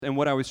And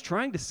what I was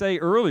trying to say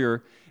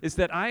earlier is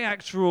that I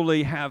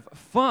actually have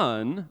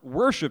fun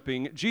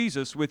worshiping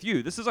Jesus with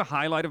you. This is a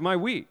highlight of my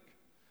week.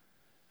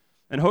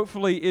 And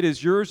hopefully it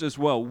is yours as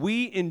well.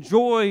 We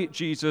enjoy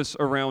Jesus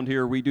around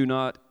here. We do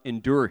not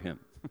endure him.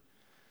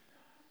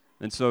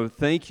 And so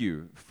thank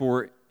you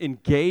for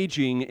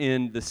engaging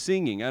in the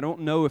singing. I don't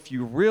know if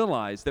you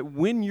realize that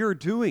when you're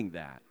doing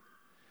that,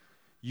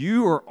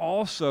 you are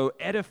also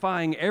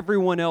edifying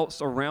everyone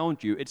else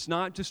around you. It's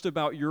not just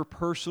about your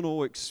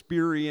personal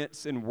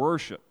experience in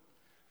worship.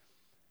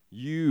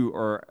 You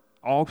are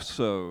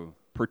also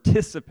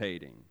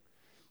participating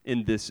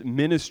in this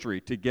ministry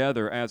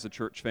together as a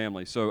church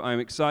family. So I'm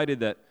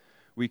excited that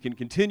we can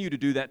continue to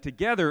do that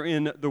together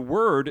in the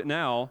Word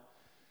now,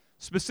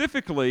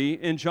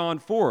 specifically in John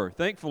 4.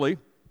 Thankfully,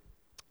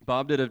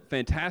 Bob did a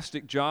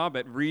fantastic job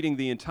at reading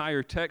the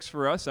entire text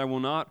for us. I will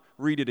not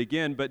read it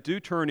again, but do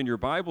turn in your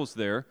Bibles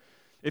there.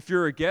 If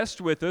you're a guest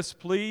with us,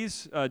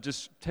 please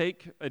just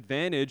take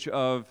advantage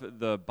of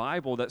the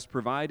Bible that's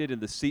provided in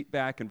the seat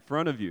back in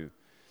front of you.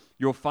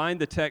 You'll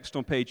find the text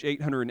on page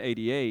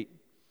 888.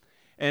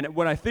 And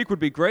what I think would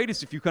be great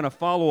is if you kind of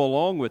follow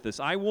along with us.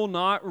 I will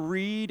not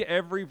read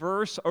every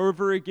verse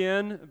over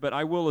again, but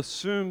I will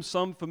assume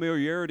some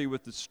familiarity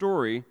with the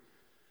story.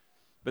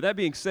 But that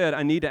being said,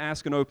 I need to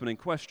ask an opening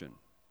question.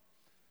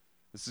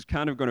 This is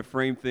kind of going to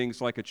frame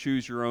things like a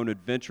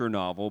choose-your-own-adventure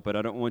novel, but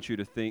I don't want you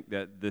to think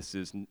that this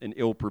is an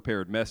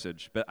ill-prepared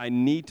message. But I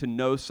need to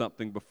know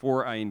something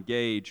before I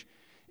engage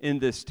in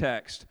this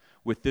text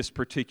with this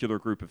particular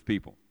group of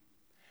people.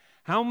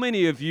 How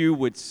many of you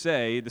would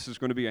say, this is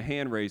going to be a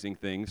hand-raising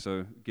thing,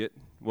 so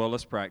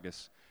let's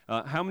practice.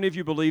 How many of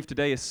you believe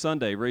today is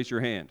Sunday? Raise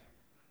your hand.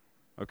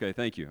 Okay,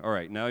 thank you. All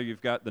right, now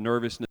you've got the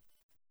nervousness.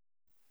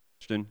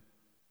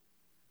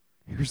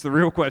 Here's the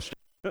real question.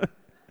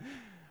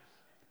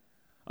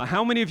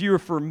 How many of you are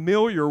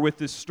familiar with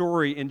this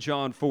story in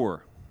John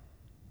 4?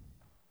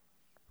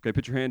 Okay,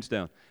 put your hands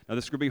down. Now,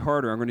 this is going to be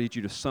harder. I'm going to need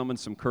you to summon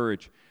some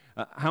courage.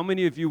 How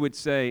many of you would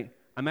say,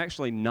 I'm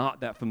actually not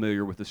that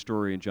familiar with the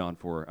story in John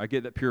 4? I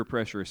get that peer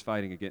pressure is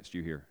fighting against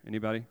you here.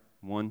 Anybody?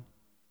 1,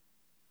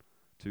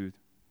 2,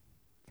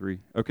 3.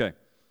 Okay.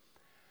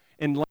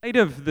 In light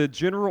of the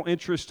general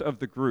interest of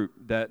the group,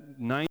 that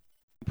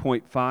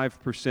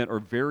 9.5% are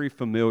very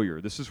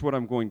familiar, this is what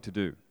I'm going to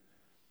do.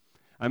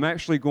 I'm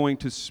actually going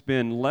to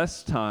spend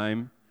less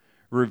time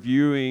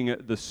reviewing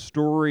the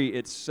story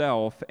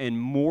itself and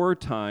more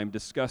time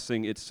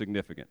discussing its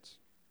significance.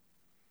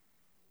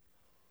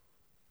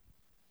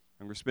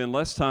 I'm going to spend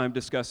less time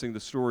discussing the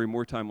story,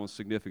 more time on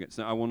significance.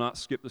 Now, I will not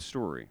skip the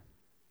story,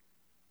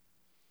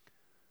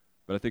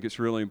 but I think it's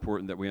really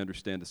important that we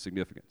understand the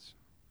significance.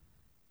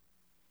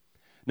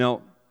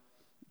 Now,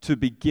 to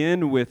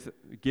begin with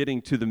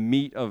getting to the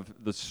meat of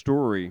the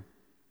story,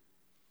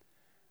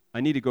 I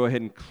need to go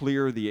ahead and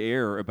clear the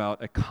air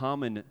about a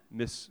common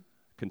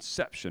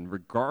misconception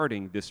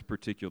regarding this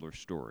particular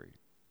story.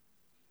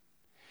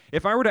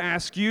 If I were to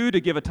ask you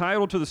to give a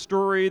title to the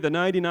story, the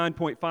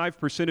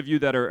 99.5% of you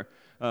that are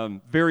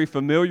very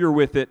familiar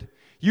with it,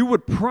 you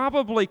would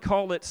probably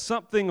call it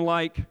something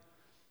like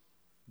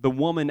The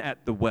Woman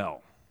at the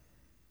Well.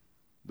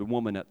 The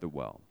Woman at the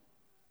Well.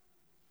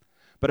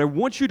 But I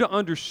want you to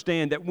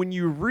understand that when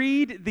you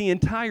read the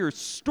entire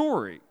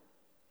story,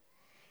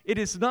 it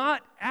is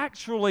not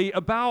actually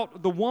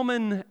about the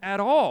woman at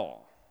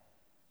all.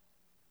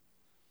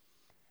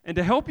 And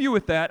to help you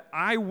with that,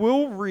 I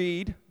will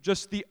read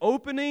just the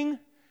opening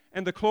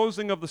and the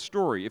closing of the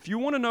story. If you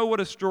want to know what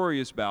a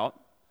story is about,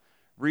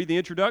 read the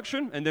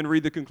introduction and then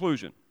read the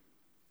conclusion.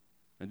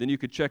 And then you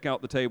could check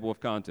out the table of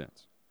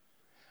contents.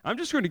 I'm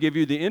just going to give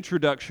you the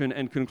introduction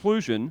and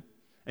conclusion,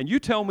 and you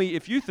tell me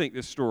if you think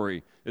this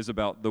story is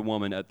about the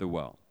woman at the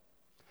well.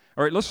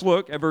 All right, let's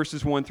look at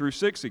verses 1 through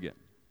 6 again.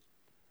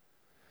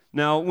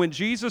 Now, when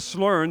Jesus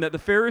learned that the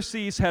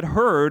Pharisees had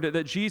heard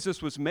that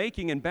Jesus was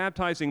making and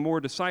baptizing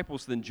more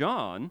disciples than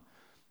John,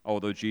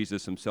 although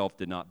Jesus himself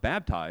did not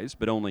baptize,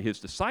 but only his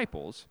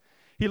disciples,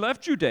 he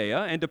left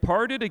Judea and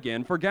departed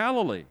again for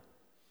Galilee.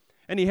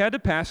 And he had to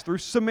pass through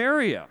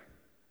Samaria.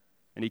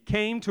 And he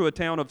came to a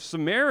town of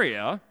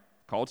Samaria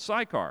called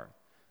Sychar,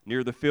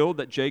 near the field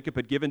that Jacob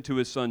had given to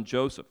his son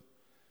Joseph.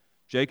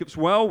 Jacob's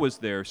well was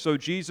there, so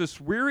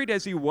Jesus, wearied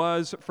as he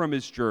was from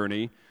his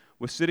journey,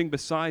 was sitting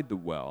beside the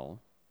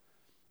well.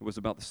 It was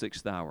about the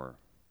 6th hour.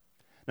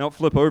 Now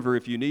flip over,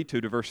 if you need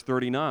to verse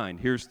 39.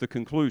 Here's the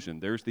conclusion.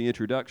 There's the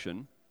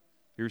introduction.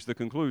 Here's the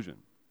conclusion.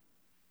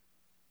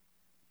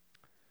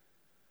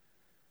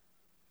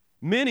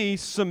 Many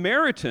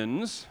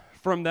Samaritans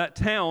from that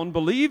town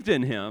believed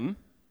in him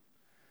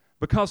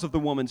because of the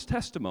woman's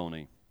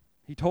testimony.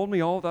 He told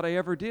me all that I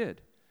ever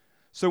did.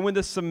 So when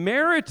the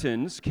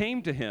Samaritans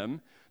came to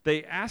him,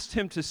 they asked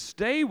him to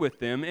stay with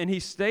them, and he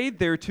stayed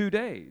there 2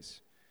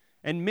 days.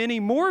 And many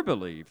more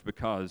believed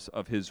because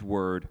of his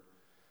word.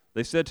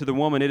 They said to the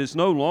woman, "It is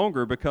no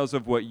longer because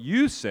of what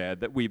you said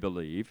that we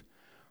believe,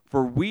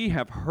 for we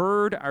have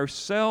heard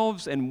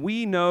ourselves, and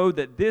we know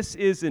that this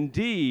is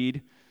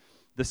indeed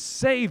the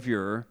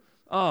Savior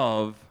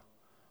of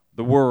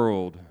the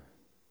world."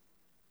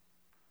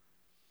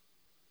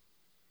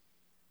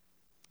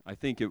 I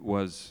think it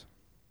was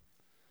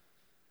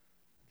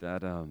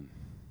that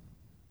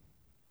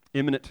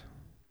eminent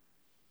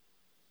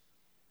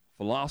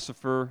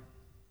philosopher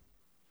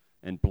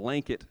and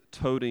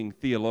blanket-toting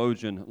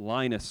theologian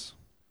Linus,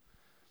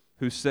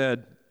 who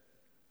said,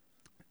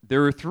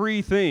 "There are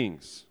three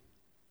things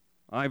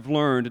I've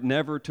learned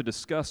never to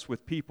discuss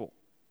with people: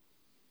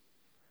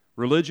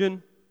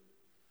 religion,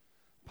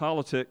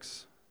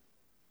 politics,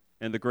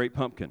 and the Great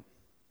Pumpkin."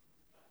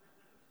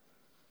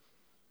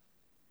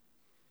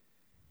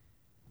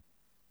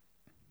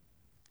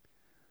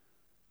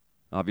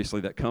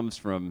 Obviously, that comes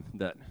from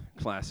that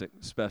classic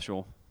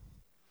special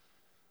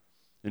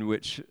in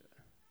which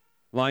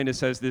Linus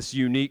has this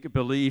unique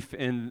belief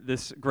in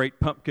this great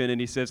pumpkin, and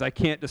he says, "I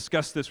can't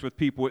discuss this with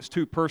people. It's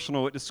too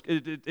personal.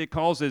 It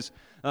causes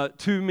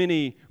too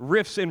many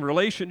rifts in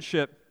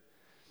relationship."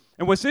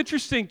 And what's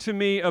interesting to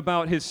me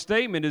about his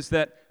statement is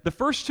that the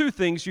first two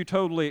things you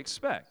totally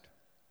expect.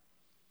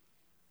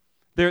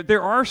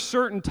 There are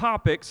certain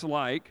topics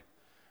like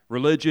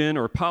religion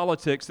or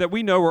politics that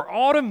we know are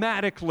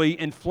automatically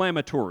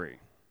inflammatory.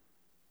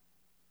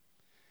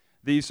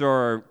 These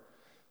are,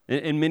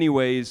 in many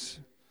ways,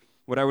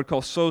 what I would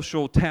call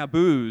social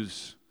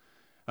taboos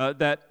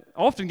that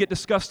often get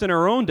discussed in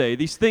our own day,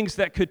 these things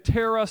that could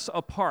tear us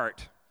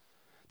apart,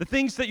 the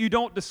things that you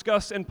don't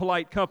discuss in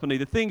polite company,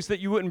 the things that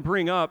you wouldn't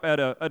bring up at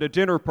a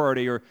dinner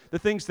party, or the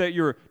things that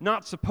you're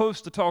not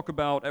supposed to talk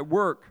about at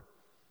work.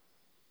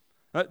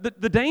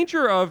 The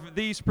danger of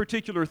these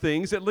particular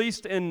things, at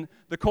least in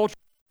the culture,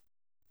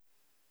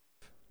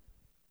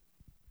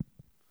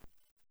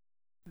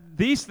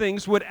 these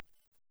things would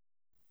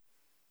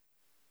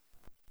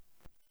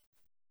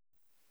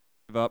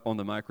give up on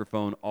the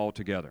microphone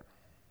altogether.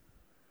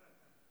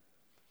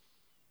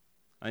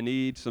 I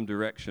need some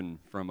direction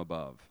from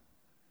above.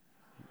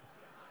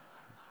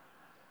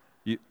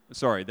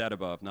 Sorry, that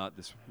above, not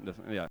this.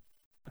 Yeah.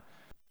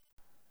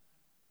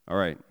 All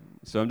right,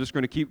 so I'm just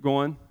going to keep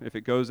going. If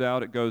it goes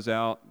out, it goes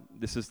out.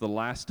 This is the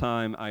last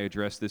time I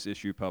address this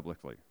issue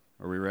publicly.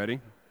 Are we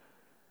ready?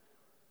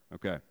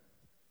 Okay.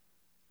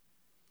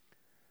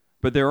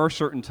 But there are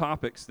certain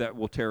topics that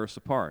will tear us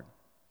apart.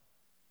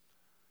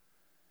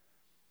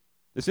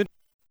 It's interesting,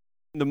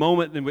 in the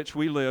moment in which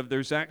we live,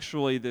 there's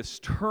actually this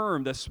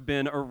term that's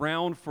been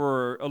around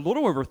for a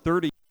little over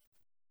 30 years.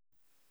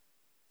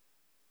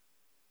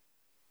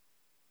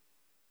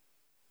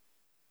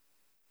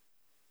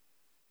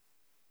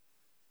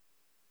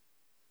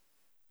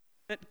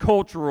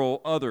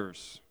 Cultural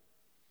others.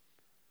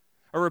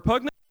 A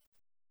repugnant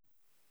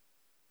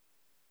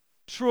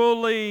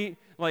truly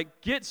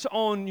gets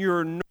on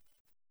your nerves,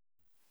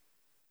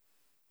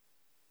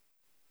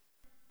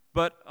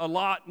 but a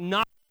lot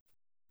not.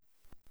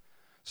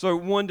 So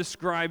one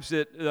describes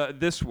it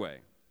this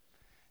way.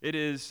 It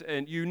is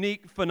a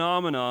unique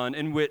phenomenon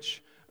in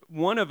which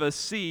one of us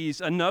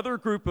sees another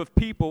group of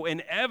people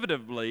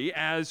inevitably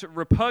as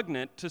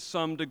repugnant to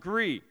some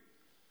degree.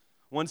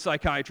 One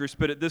psychiatrist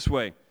put it this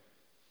way.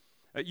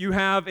 You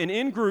have an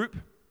in-group,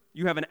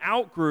 you have an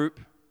out-group,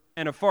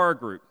 and a far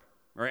group.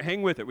 All right,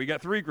 hang with it. We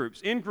got three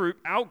groups: in-group,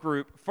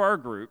 out-group, far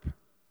group.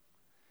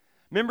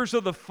 Members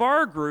of the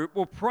far group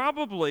will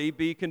probably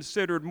be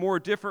considered more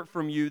different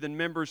from you than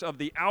members of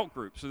the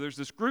out-group. So there's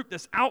this group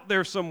that's out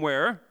there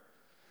somewhere,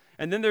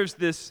 and then there's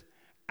this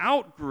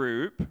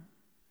out-group,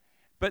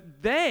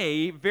 but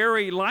they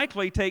very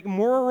likely take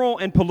moral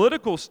and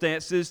political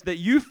stances that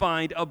you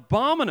find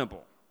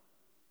abominable.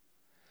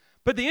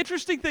 But the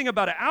interesting thing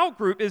about an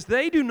out-group is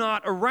they do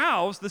not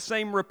arouse the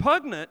same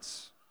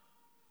repugnance.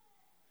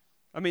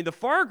 The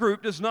far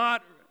group does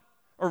not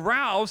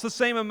arouse the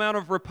same amount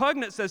of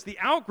repugnance as the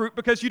out-group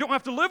because you don't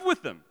have to live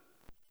with them.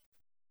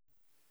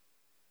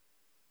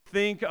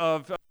 Think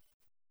of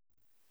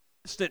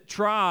distant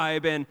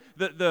tribe and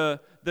the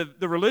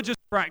religious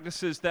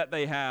practices that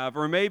they have,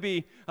 or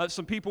maybe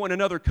some people in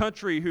another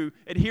country who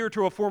adhere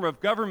to a form of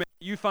government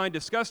you find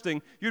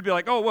disgusting. You'd be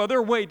like, oh, well,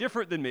 they're way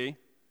different than me.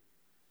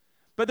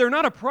 But they're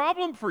not a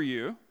problem for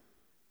you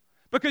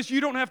because you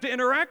don't have to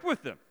interact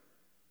with them.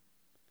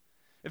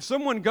 If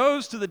someone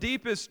goes to the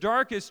deepest,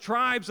 darkest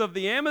tribes of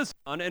the Amazon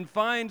and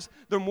finds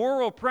the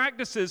moral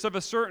practices of a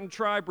certain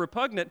tribe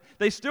repugnant,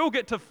 they still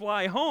get to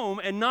fly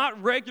home and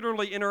not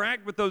regularly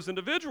interact with those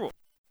individuals.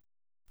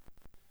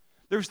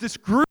 There's this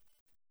group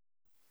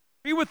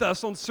that agree with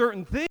us on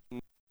certain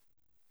things.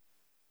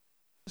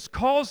 This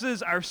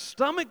causes our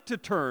stomach to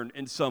turn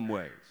in some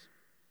ways.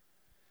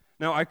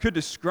 Now, I could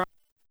describe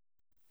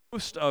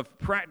most of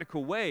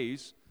practical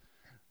ways,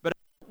 but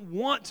I don't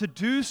want to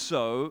do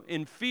so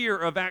in fear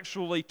of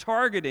actually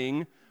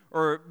targeting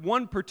or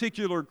one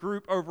particular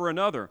group over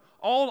another.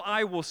 All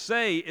I will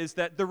say is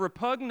that the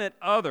repugnant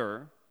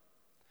other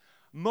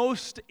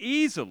most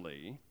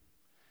easily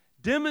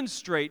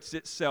demonstrates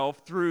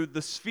itself through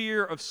the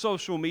sphere of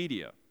social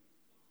media.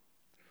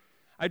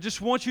 I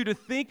just want you to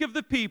think of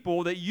the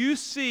people that you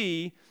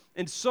see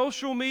in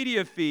social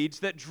media feeds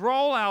that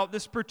draw out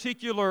this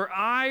particular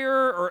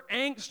ire or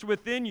angst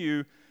within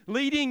you,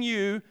 leading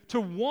you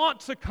to want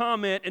to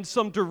comment in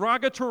some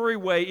derogatory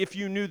way if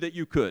you knew that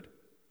you could.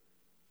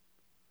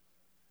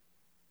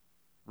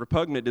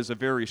 Repugnant is a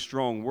very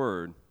strong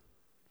word,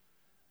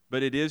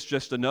 but it is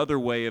just another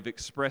way of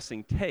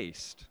expressing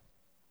taste.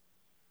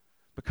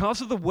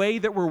 Because of the way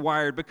that we're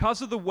wired,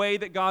 because of the way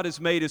that God has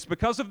made us,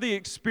 because of the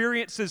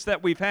experiences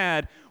that we've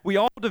had, we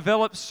all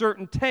develop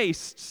certain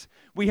tastes.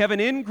 We have an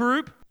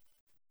in-group,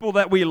 people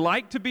that we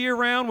like to be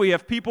around. We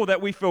have people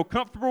that we feel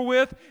comfortable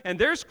with. And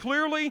there's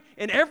clearly,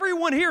 in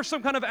everyone here,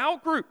 some kind of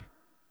out-group.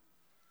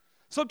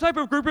 Some type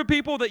of group of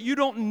people that you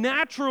don't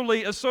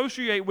naturally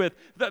associate with,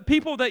 the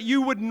people that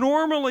you would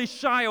normally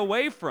shy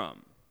away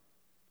from.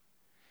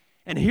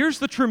 And here's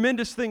the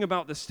tremendous thing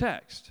about this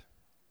text.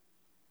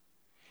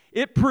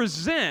 It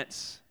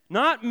presents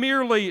not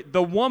merely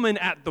the woman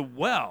at the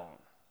well,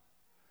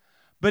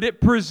 but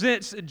it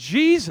presents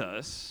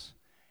Jesus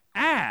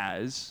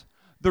as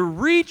the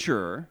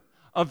reacher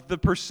of the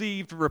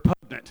perceived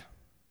repugnant.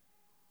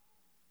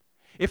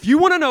 If you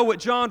want to know what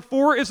John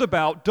 4 is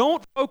about,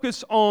 don't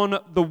focus on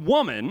the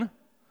woman.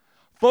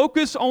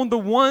 Focus on the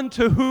one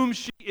to whom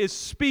she is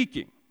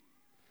speaking.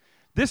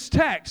 This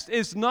text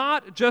is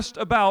not just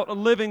about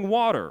living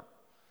water.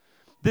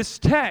 This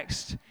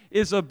text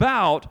is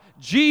about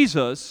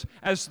Jesus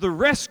as the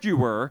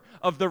rescuer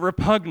of the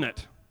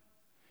repugnant,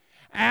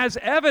 as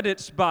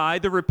evidenced by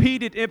the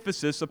repeated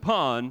emphasis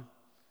upon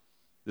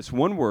this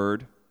one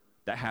word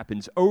that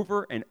happens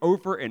over and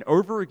over and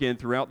over again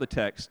throughout the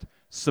text: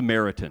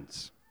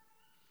 Samaritans.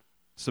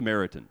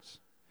 Samaritans.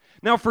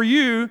 Now, for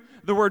you,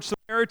 the word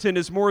Samaritan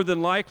is more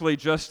than likely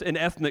just an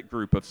ethnic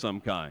group of some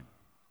kind.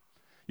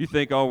 You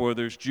think, oh, well,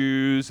 there's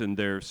Jews and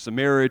there's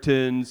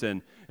Samaritans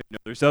and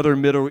there's other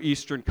Middle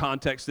Eastern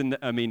contexts,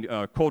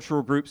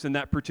 cultural groups in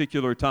that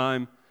particular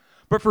time.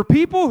 But for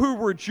people who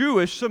were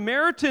Jewish,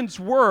 Samaritans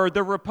were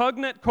the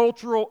repugnant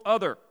cultural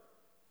other.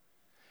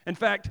 In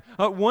fact,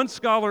 one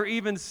scholar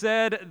even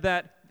said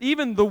that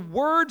even the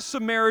word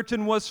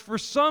Samaritan was for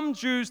some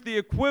Jews the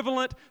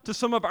equivalent to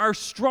some of our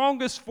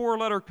strongest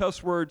four-letter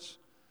cuss words.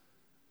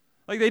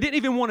 Like they didn't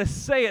even want to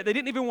say it. They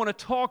didn't even want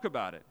to talk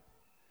about it.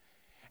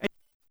 And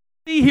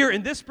you see here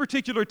in this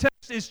particular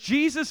text is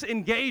Jesus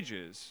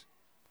engages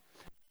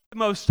at the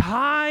most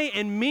high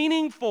and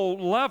meaningful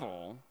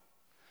level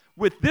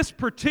with this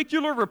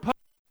particular repugnant.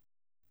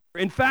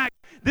 In fact,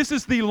 this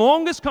is the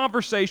longest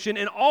conversation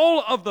in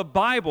all of the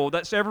Bible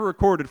that's ever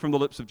recorded from the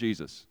lips of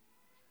Jesus.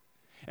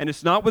 And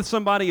it's not with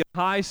somebody of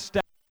high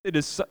status. It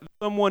is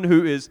someone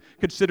who is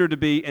considered to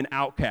be an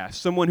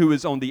outcast, someone who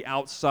is on the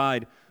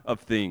outside of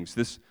things,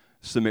 this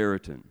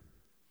Samaritan.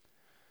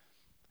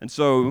 And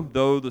so,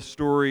 though the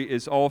story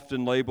is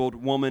often labeled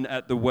Woman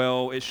at the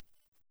Well, it should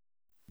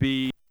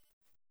be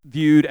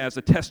viewed as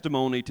a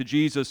testimony to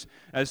Jesus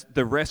as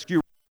the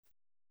rescuer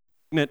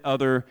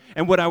other.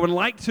 And what I would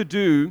like to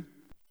do,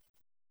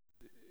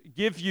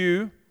 give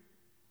you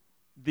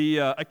the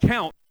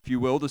account, if you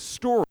will, the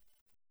story.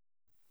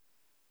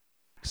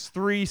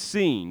 3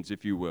 scenes,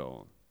 if you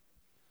will.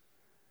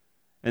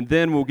 And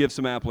then we'll give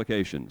some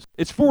applications.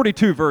 It's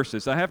 42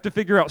 verses. I have to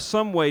figure out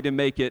some way to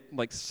make it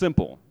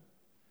simple.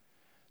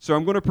 So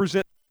I'm going to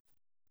present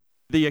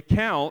the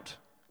account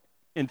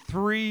in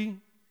 3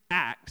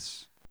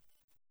 acts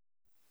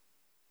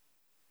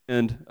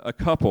and a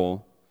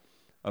couple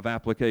of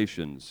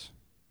applications.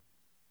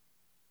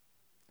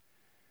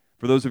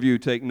 For those of you who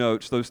take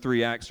notes, those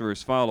 3 acts are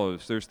as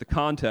follows. There's the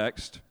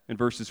context in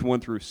verses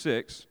 1 through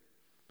 6.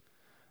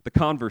 The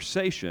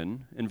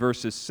conversation in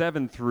verses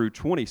 7 through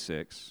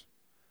 26,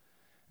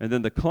 and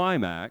then the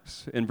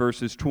climax in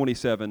verses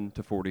 27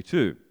 to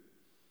 42.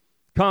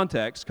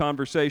 Context,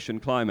 conversation,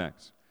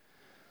 climax.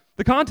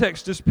 The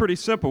context is pretty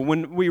simple.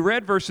 When we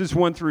read verses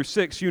 1 through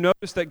 6, you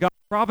notice that God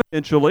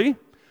providentially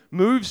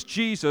moves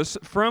Jesus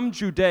from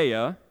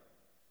Judea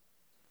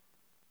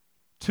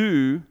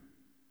to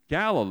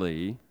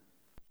Galilee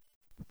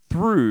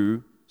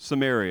through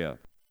Samaria.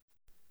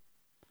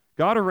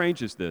 God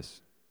arranges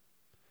this.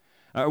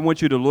 I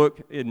want you to look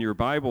in your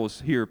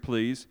Bibles here,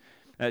 please,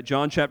 at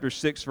John chapter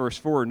 6, verse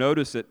 4.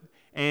 Notice it.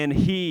 And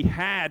he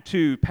had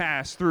to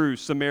pass through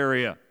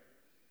Samaria.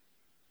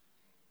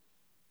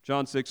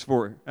 John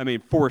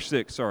 4,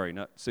 6, sorry,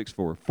 not 6,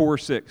 4. 4,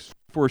 6.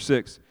 4,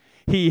 6.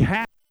 He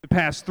had to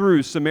pass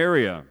through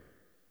Samaria.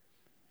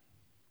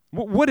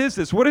 What is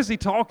this? What is he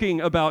talking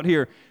about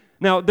here?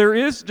 Now, there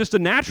is just a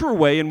natural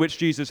way in which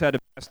Jesus had to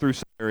pass through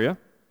Samaria.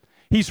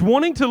 He's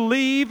wanting to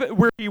leave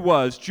where he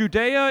was.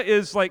 Judea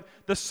is like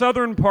the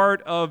southern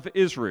part of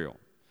Israel.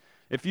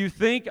 If you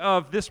think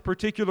of this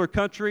particular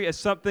country as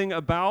something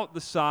about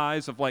the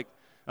size of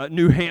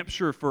New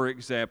Hampshire, for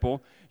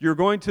example, you're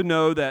going to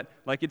know that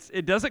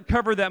it doesn't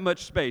cover that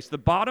much space. The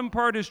bottom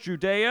part is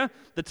Judea,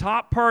 the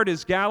top part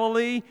is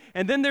Galilee,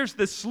 and then there's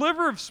this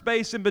sliver of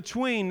space in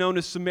between known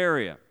as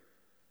Samaria.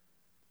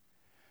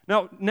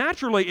 Now,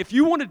 naturally, if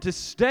you wanted to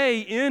stay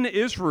in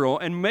Israel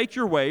and make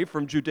your way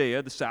from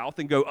Judea, the south,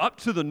 and go up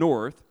to the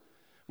north,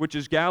 which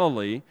is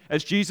Galilee,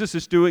 as Jesus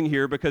is doing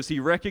here because he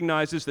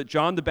recognizes that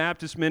John the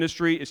Baptist's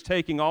ministry is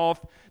taking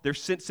off, they're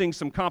sensing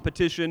some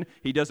competition,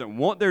 he doesn't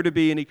want there to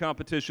be any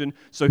competition,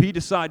 so he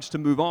decides to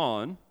move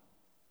on.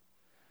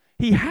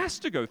 He has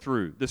to go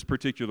through this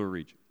particular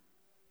region.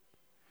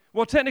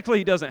 Well, technically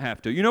he doesn't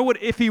have to. You know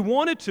what? If he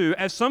wanted to,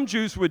 as some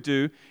Jews would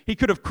do, he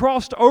could have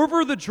crossed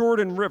over the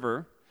Jordan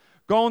River,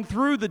 gone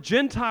through the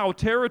Gentile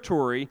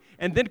territory,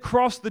 and then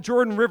crossed the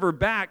Jordan River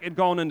back and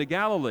gone into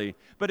Galilee.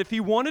 But if he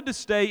wanted to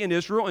stay in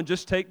Israel and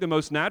just take the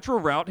most natural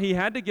route, he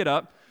had to get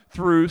up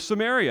through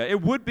Samaria.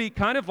 It would be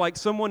kind of like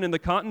someone in the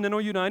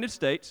continental United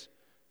States,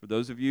 for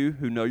those of you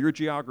who know your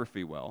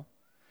geography well.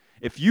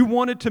 If you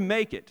wanted to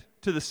make it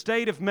to the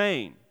state of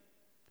Maine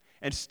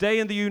and stay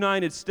in the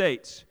United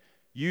States,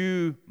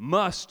 you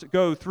must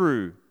go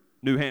through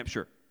New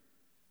Hampshire.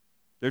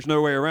 There's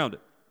no way around it,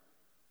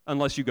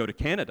 unless you go to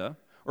Canada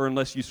or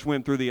unless you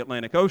swim through the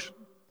Atlantic Ocean.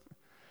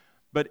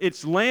 But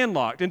it's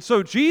landlocked. And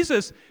so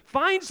Jesus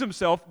finds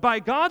himself, by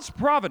God's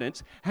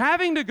providence,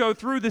 having to go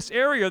through this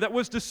area that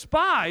was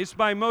despised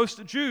by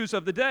most Jews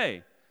of the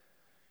day.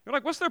 You're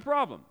like, what's their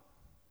problem?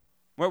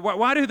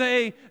 Why do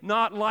they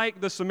not like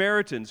the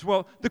Samaritans?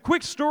 Well, the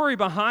quick story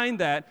behind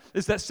that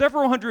is that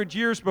several hundred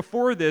years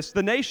before this,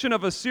 the nation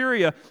of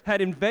Assyria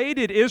had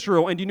invaded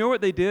Israel, and you know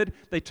what they did?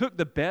 They took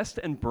the best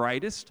and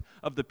brightest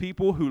of the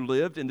people who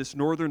lived in this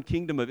northern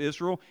kingdom of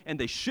Israel, and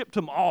they shipped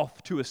them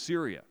off to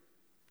Assyria.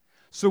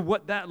 So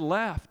what that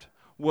left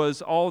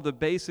was all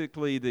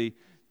basically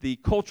the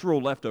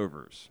cultural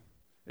leftovers.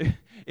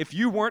 If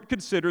you weren't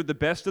considered the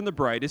best and the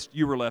brightest,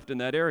 you were left in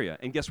that area.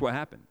 And guess what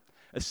happened?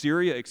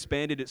 Assyria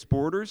expanded its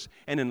borders,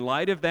 and in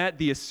light of that,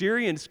 the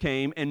Assyrians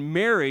came and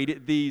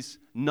married these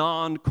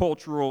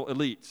non-cultural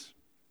elites.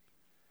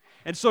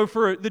 And so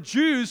for the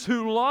Jews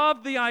who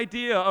loved the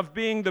idea of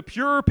being the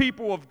pure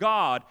people of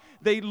God,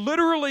 they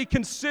literally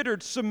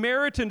considered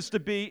Samaritans to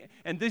be,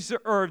 and these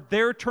are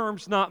their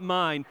terms, not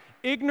mine,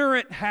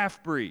 ignorant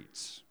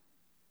half-breeds,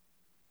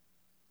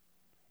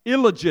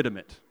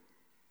 illegitimate.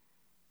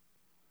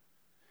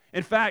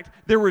 In fact,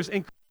 there was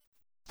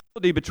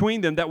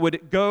between them that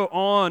would go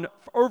on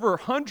for over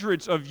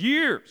hundreds of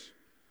years.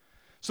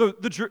 So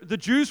the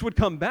Jews would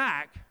come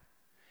back,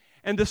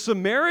 and the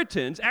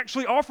Samaritans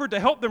actually offered to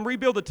help them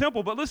rebuild the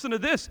temple. But listen to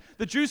this.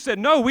 The Jews said,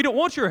 no, we don't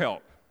want your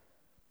help.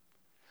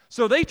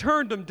 So they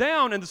turned them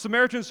down, and the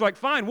Samaritans were like,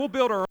 fine, we'll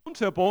build our own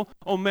temple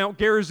on Mount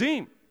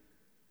Gerizim.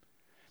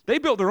 They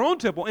built their own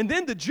temple. And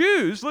then the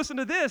Jews, listen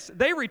to this,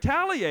 they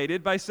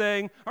retaliated by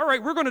saying, all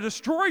right, we're going to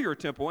destroy your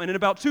temple. And in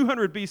about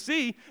 200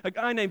 BC, a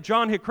guy named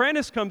John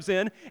Hyrcanus comes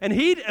in, and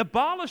he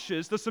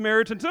abolishes the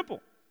Samaritan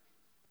temple.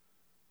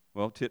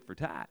 Well, tit for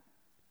tat.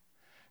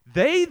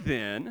 They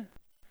then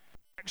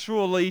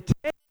actually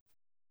take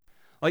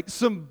like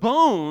some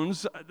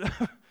bones.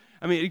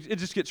 I mean, it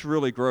just gets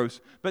really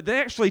gross. But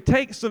they actually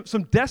take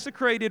some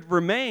desecrated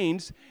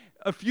remains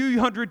a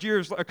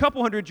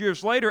couple hundred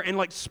years later, and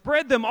like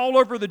spread them all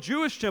over the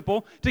Jewish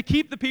temple to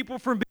keep the people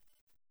from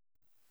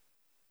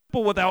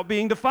being without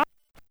being defiled.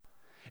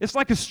 It's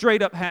like a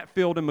straight up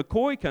Hatfield and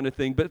McCoy kind of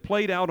thing, but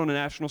played out on a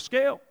national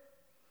scale.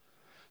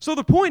 So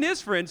the point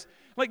is, friends,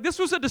 like this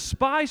was a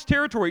despised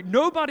territory.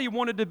 Nobody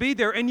wanted to be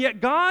there, and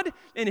yet God,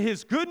 in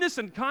his goodness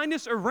and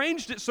kindness,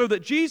 arranged it so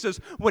that Jesus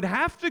would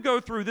have to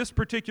go through this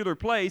particular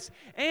place.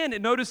 And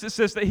notice it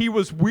says that he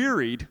was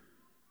wearied,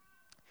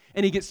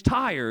 and he gets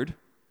tired.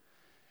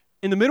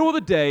 In the middle of the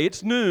day,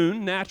 it's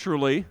noon,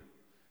 naturally,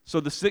 so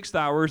the sixth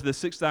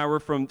hour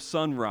from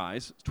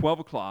sunrise, 12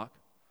 o'clock,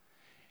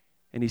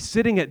 and he's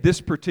sitting at this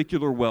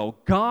particular well.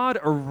 God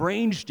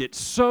arranged it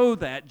so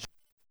that Jesus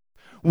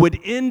would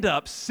end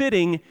up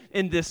sitting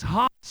in this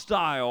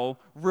hostile,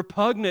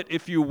 repugnant,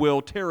 if you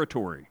will,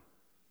 territory.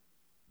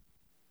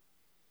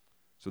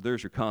 So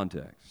there's your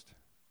context.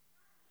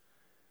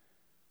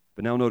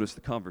 But now notice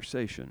the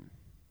conversation.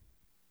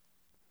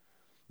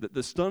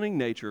 The stunning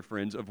nature,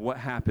 friends, of what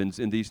happens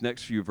in these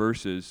next few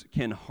verses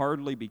can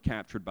hardly be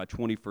captured by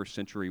 21st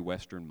century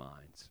Western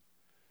minds.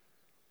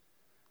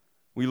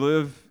 We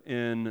live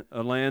in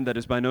a land that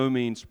is by no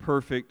means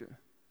perfect,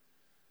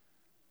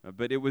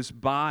 but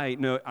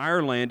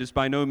our land is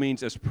by no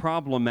means as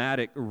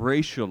problematic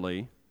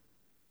racially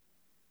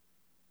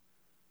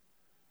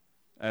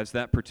as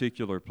that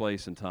particular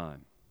place and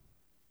time.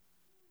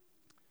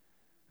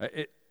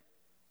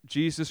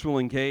 Jesus will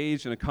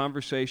engage in a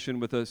conversation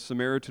with a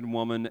Samaritan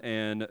woman,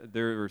 and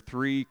there are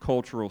 3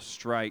 cultural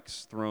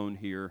strikes thrown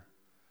here.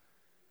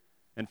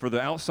 And for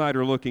the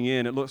outsider looking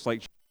in, it looks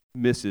like Jesus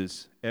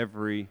misses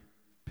every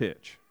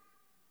pitch.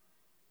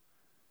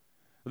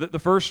 The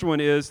first one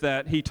is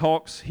that he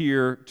talks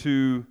here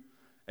to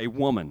a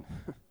woman.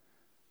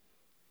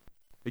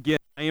 Again,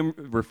 I am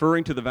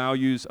referring to the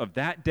values of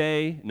that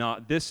day,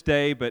 not this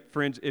day, but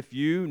friends, if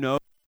you know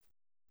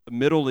the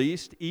Middle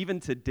East, even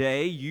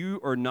today, you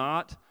are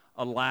not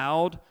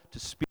allowed to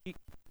speak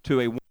to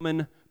a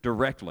woman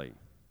directly.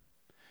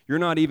 You're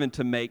not even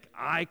to make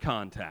eye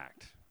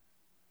contact.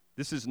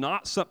 This is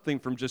not something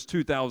from just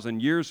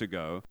 2,000 years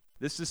ago.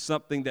 This is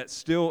something that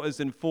still is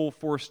in full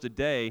force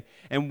today.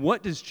 And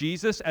what does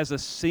Jesus, as a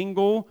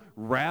single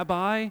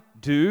rabbi,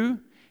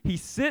 do? He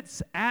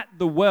sits at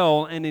the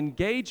well and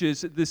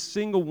engages this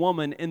single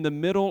woman in the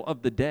middle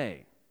of the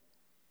day.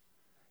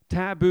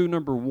 Taboo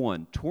number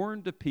 1,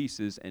 torn to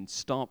pieces and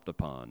stomped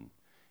upon.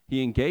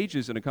 He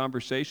engages in a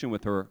conversation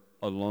with her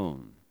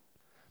alone.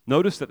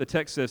 Notice that the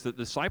text says that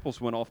the disciples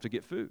went off to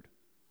get food.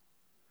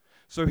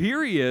 So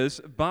here he is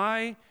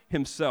by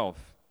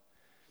himself.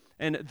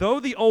 And though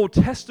the Old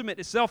Testament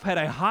itself had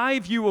a high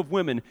view of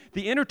women,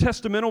 the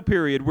intertestamental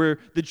period where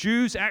the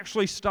Jews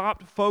actually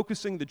stopped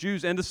focusing, the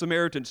Jews and the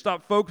Samaritans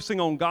stopped focusing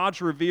on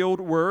God's revealed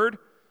word,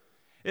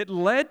 it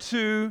led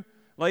to,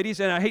 ladies,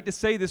 and I hate to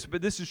say this,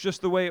 but this is just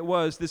the way it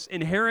was, this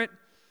inherent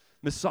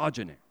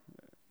misogyny.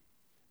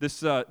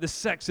 This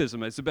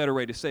sexism is a better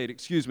way to say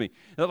it,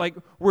 like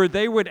where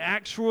they would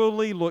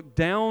actually look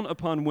down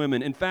upon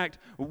women. In fact,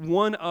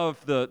 one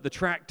of the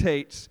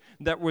tractates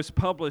that was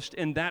published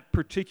in that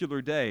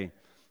particular day,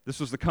 this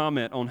was the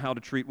comment on how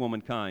to treat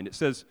womankind. It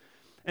says,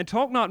 "And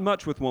talk not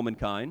much with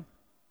womankind.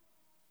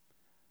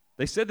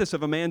 They said this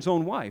of a man's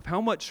own wife. How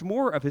much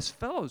more of his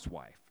fellow's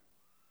wife?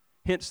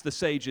 Hence the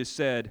sages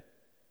said,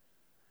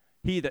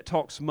 he that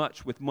talks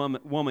much with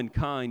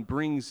womankind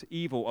brings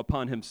evil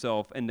upon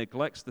himself and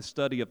neglects the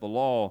study of the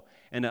law,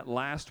 and at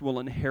last will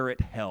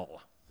inherit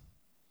hell."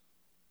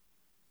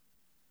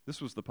 This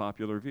was the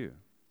popular view.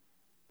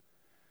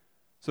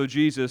 So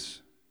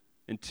Jesus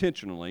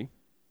intentionally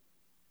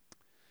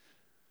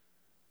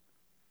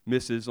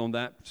misses on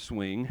that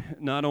swing.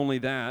 Not only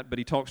that, but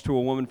he talks to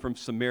a woman from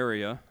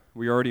Samaria.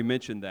 We already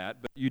mentioned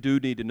that, but you do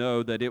need to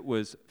know that it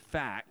was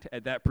fact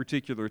at that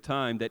particular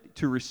time that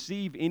to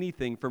receive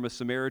anything from a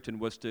Samaritan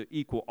was to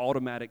equal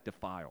automatic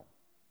defile.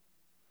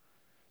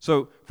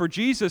 So for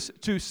Jesus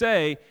to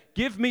say,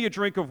 "Give me a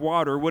drink of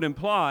water," would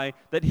imply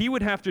that he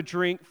would have to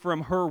drink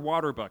from her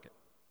water bucket,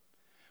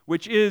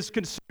 which is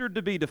considered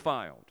to be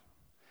defiled.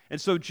 And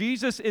so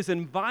Jesus is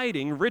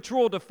inviting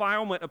ritual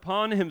defilement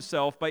upon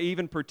himself by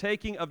even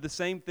partaking of the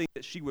same thing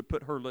that she would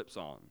put her lips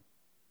on.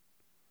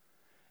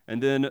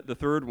 And then the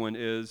third one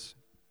is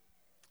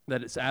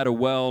that it's at a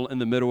well in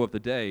the middle of the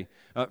day.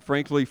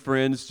 Frankly,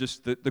 friends,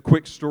 just the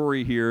quick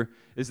story here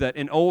is that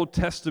in Old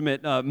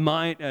Testament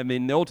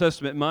the Old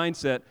Testament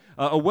mindset,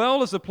 a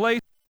well is a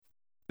place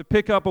to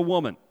pick up a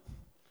woman.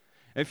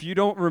 If you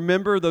don't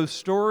remember those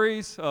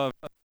stories of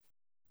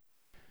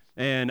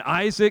and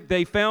Isaac,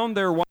 they found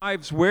their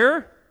wives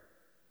where?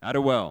 At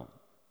a well.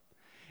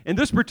 And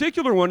this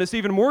particular one is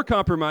even more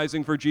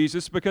compromising for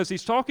Jesus because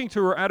he's talking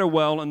to her at a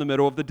well in the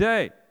middle of the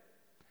day.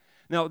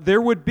 Now,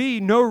 there would be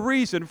no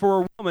reason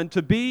for a woman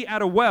to be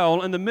at a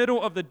well in the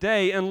middle of the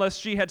day unless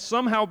she had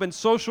somehow been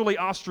socially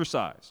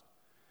ostracized.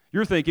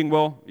 You're thinking,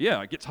 well,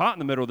 yeah, it gets hot in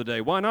the middle of the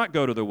day. Why not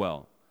go to the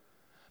well?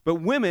 But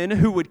women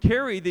who would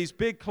carry these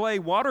big clay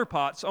water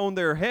pots on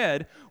their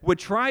head would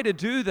try to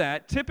do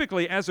that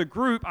typically as a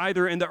group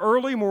either in the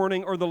early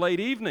morning or the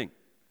late evening.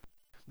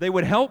 They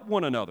would help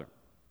one another.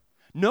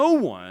 No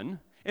one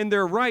in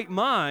their right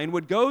mind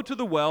would go to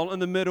the well in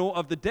the middle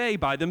of the day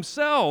by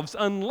themselves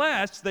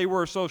unless they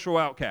were a social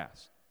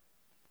outcast.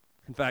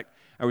 In fact,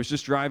 I was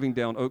just driving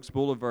down Oaks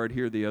Boulevard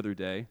here the other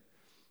day.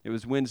 It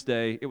was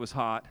Wednesday, it was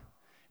hot,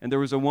 and there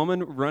was a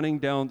woman running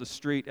down the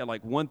street at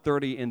like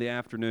 1:30 in the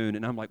afternoon,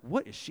 and I'm like,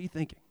 what is she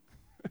thinking?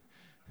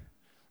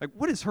 Like,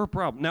 what is her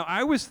problem? Now,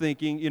 I was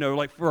thinking,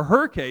 like for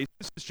her case,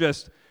 this is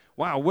just,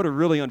 wow, what a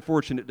really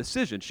unfortunate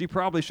decision. She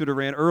probably should have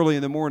ran early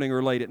in the morning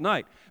or late at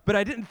night. But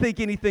I didn't think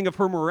anything of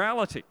her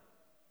morality.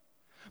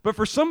 But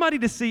for somebody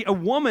to see a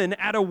woman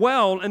at a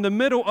well in the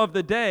middle of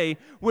the day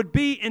would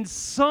be in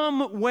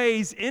some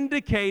ways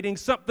indicating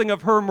something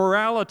of her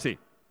morality.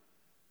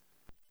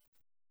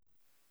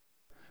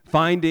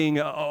 Finding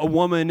a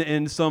woman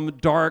in some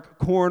dark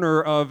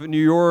corner of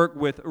New York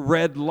with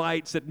red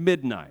lights at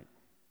midnight.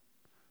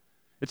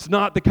 It's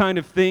not the kind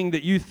of thing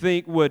that you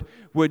think would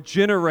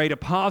generate a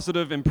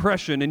positive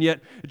impression, and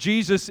yet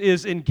Jesus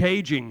is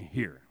engaging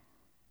here.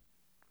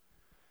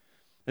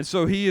 And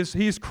so he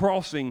is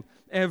crossing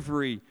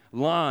every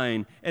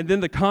line. And then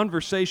the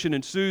conversation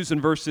ensues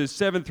in verses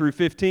 7 through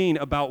 15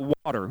 about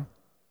water.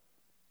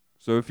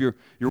 So if you're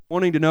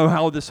wanting to know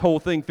how this whole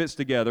thing fits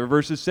together,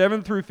 verses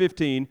 7 through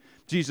 15,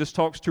 Jesus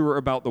talks to her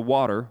about the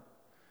water.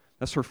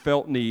 That's her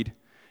felt need.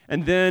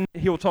 And then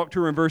he'll talk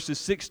to her in verses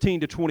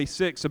 16 to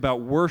 26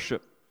 about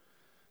worship.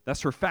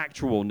 That's her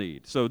factual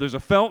need. So there's a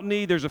felt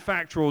need, there's a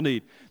factual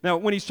need. Now,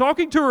 when he's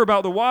talking to her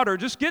about the water,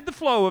 just get the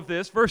flow of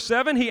this. Verse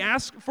 7, he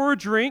asks for a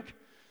drink.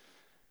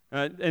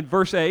 In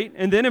verse 8,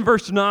 and then in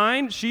verse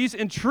 9, she's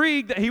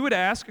intrigued that he would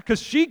ask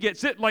because she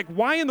gets it. Like,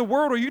 why in the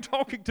world are you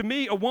talking to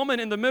me, a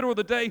woman in the middle of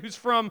the day who's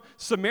from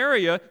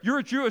Samaria? You're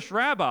a Jewish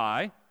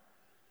rabbi.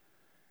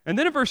 And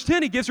then in verse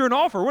 10, he gives her an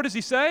offer. What does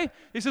he say?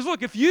 He says,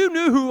 look, if you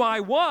knew who I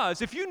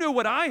was, if you knew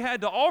what I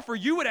had to offer,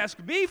 you would ask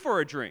me for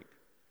a drink.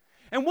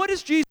 And what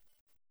does Jesus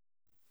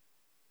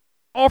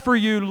offer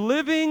you?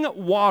 Living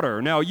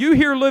water. Now, you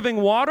hear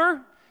living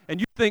water, and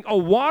you think, oh,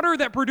 water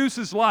that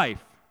produces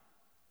life.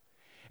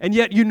 And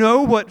yet, you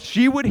know what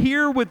she would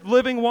hear with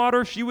living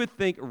water? She would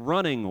think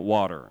running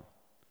water,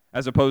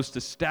 as opposed to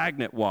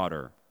stagnant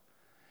water.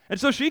 And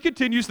so she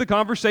continues the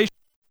conversation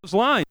on those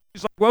lines.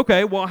 She's like,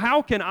 okay, well,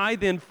 how can I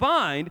then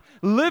find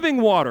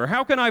living water?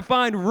 How can I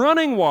find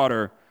running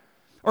water?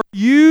 Are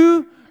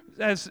you,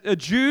 as a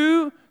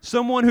Jew,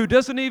 someone who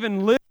doesn't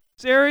even live in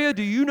this area,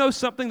 do you know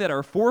something that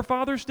our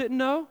forefathers didn't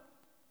know?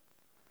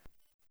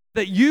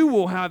 that you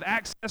will have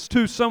access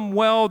to some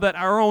well that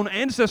our own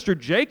ancestor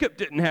Jacob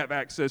didn't have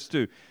access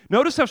to.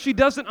 Notice how she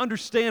doesn't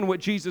understand what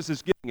Jesus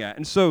is getting at.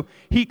 And so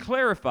he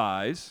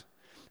clarifies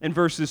in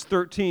verses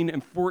 13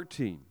 and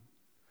 14.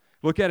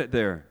 Look at it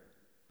there.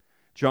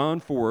 John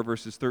 4,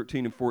 verses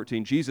 13 and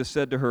 14. Jesus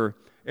said to her,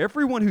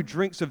 "Everyone who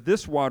drinks of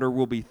this water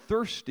will be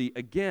thirsty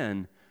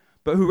again,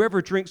 but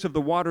whoever drinks of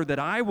the water that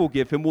I will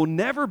give him will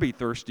never be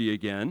thirsty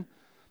again.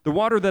 The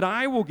water that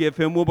I will give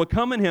him will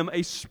become in him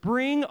a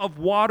spring of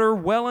water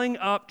welling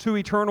up to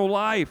eternal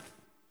life."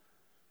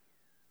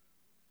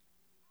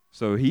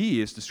 So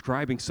he is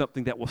describing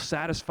something that will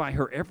satisfy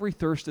her every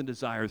thirst and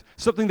desires,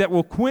 something that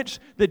will quench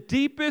the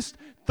deepest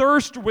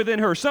thirst within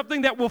her,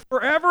 something that will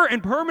forever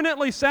and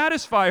permanently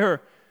satisfy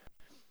her.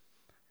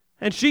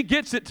 And she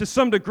gets it to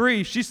some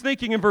degree. She's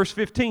thinking in verse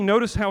 15,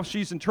 notice how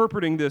she's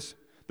interpreting this.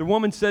 The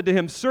woman said to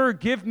him, "Sir,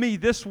 give me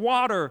this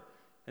water,"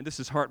 and this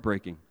is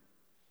heartbreaking,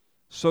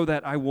 "so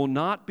that I will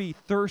not be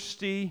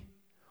thirsty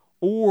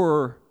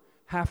or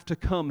have to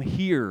come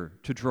here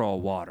to draw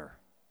water."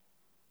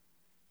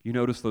 You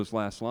notice those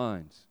last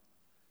lines.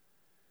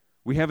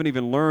 We haven't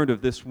even learned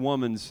of this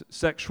woman's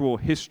sexual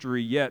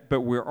history yet,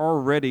 but we're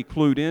already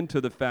clued into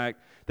the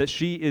fact that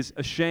she is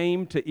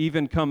ashamed to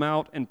even come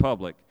out in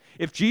public.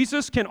 If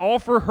Jesus can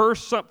offer her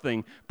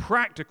something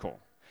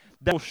practical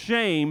that will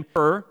shame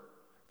her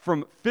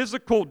from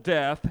physical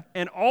death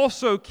and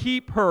also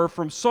keep her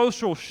from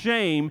social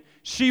shame,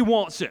 she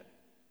wants it.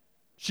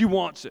 She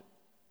wants it.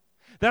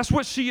 That's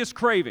what she is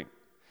craving.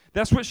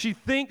 That's what she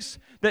thinks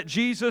that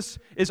Jesus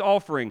is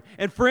offering.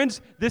 And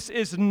friends, this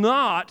is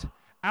not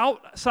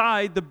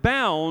outside the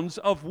bounds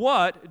of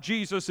what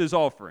Jesus is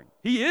offering.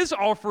 He is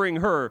offering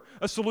her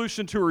a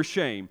solution to her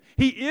shame.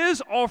 He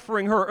is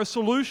offering her a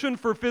solution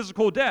for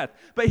physical death.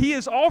 But he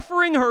is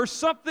offering her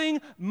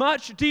something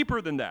much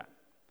deeper than that.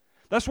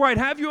 That's why I'd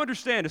have you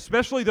understand,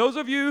 especially those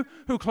of you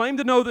who claim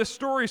to know this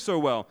story so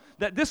well,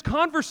 that this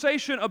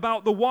conversation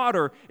about the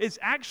water is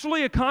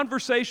actually a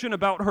conversation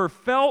about her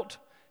felt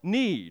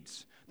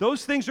needs.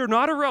 Those things are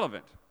not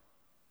irrelevant.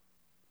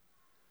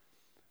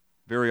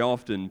 Very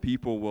often,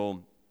 people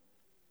will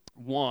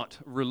want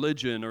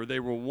religion, or they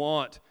will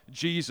want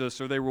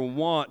Jesus, or they will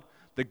want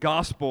the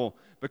gospel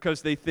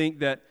because they think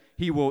that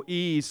he will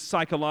ease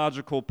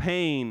psychological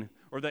pain,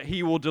 or that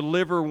he will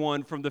deliver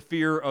one from the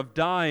fear of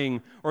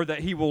dying, or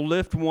that he will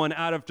lift one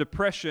out of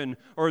depression,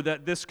 or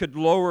that this could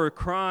lower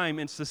crime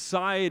in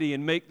society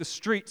and make the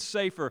streets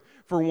safer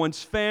for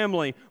one's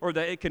family, or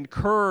that it can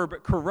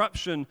curb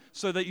corruption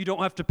so that you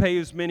don't have to pay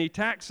as many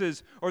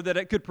taxes, or that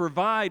it could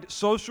provide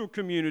social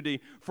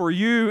community for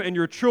you and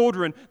your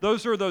children.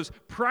 Those are those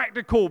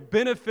practical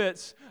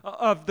benefits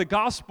of the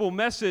gospel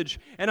message.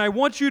 And I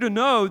want you to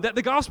know that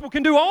the gospel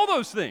can do all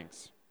those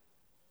things.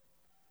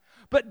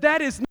 But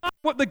that is not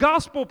what the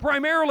gospel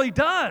primarily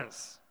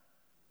does.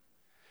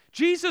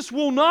 Jesus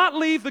will not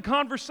leave the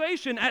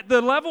conversation at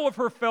the level of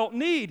her felt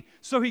need,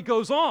 so he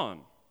goes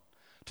on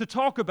to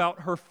talk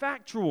about her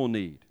factual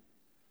need.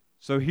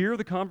 So here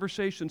the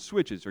conversation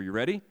switches. Are you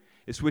ready?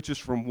 It switches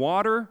from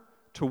water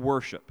to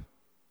worship.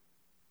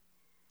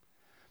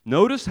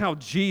 Notice how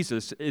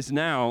Jesus is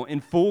now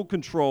in full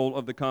control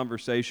of the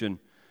conversation,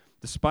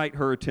 despite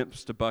her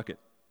attempts to buck it.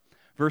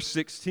 Verse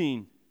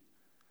 16,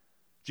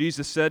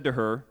 Jesus said to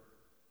her,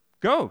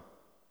 "Go,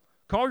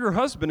 call your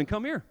husband and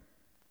come here."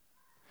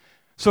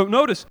 So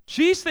notice,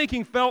 she's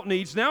thinking felt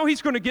needs. Now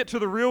he's going to get to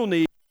the real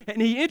need.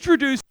 And he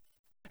introduced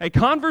a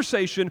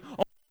conversation.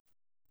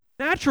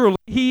 Naturally,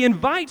 he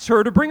invites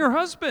her to bring her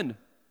husband.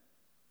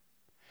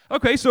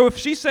 Okay, so if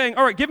she's saying,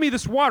 "All right, give me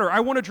this water. I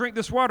want to drink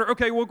this water."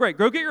 Okay, well, great.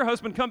 Go get your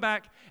husband. Come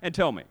back and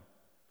tell me.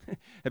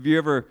 Have you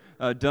ever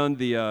done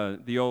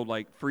the old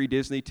like free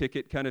Disney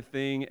ticket kind of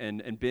thing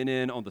and been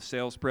in on the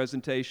sales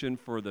presentation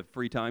for the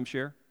free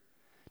timeshare?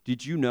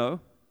 Did you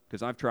know,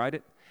 because I've tried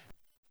it,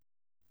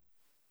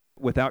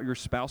 without your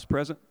spouse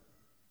present?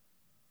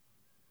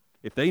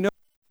 If they know,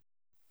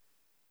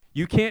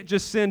 you can't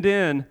just send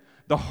in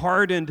the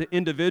hardened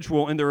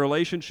individual in the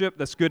relationship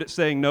that's good at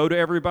saying no to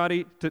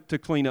everybody to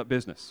clean up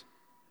business.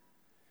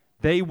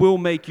 They will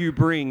make you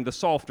bring the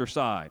softer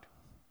side.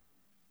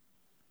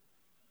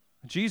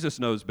 Jesus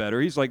knows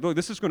better. He's like, "Look,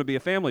 this is going to be a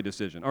family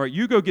decision. All right,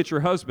 you go get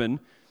your husband,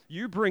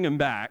 you bring him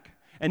back,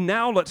 and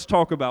now let's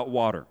talk about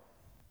water."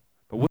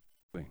 But what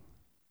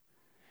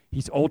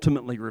he's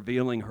ultimately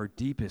revealing her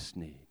deepest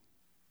need.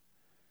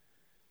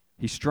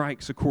 He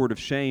strikes a chord of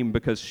shame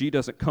because she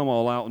doesn't come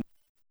all out and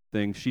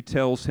things. She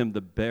tells him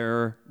the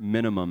bare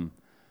minimum.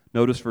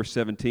 Notice verse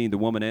 17, the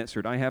woman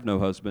answered, "I have no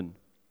husband."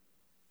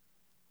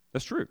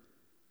 That's true,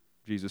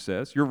 Jesus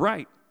says. You're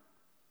right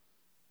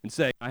in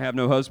saying, "I have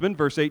no husband."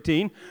 Verse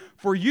 18,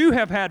 "For you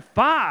have had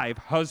 5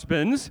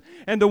 husbands,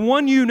 and the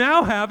one you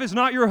now have is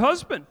not your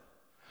husband.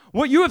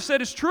 What you have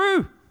said is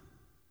true."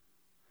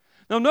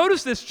 Now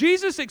notice this,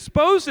 Jesus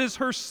exposes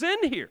her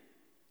sin here.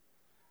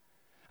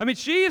 I mean,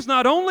 she is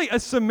not only a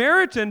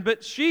Samaritan,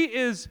 but she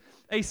is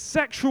a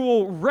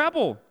sexual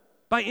rebel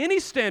by any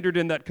standard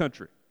in that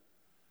country.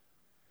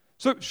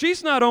 So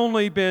she's not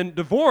only been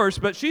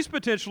divorced, but she's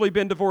potentially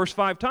been divorced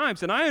 5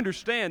 times. And I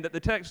understand that the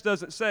text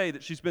doesn't say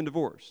that she's been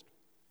divorced.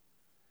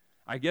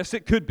 I guess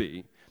it could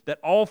be that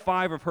all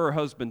 5 of her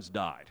husbands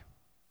died.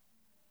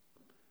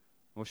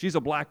 Well, she's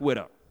a black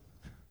widow.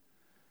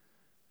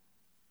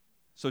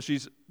 So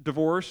she's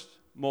divorced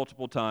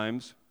multiple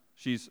times.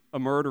 She's a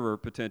murderer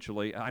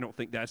potentially. I don't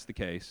think that's the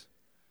case.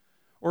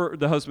 Or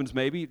the husbands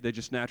maybe, they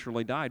just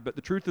naturally died. But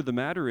the truth of the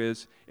matter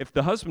is, if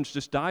the husbands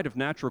just died of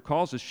natural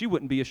causes, she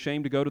wouldn't be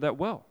ashamed to go to that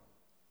well.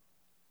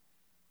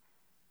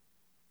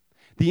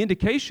 The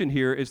indication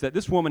here is that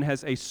this woman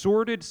has a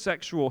sordid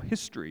sexual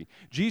history.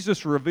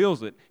 Jesus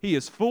reveals it. He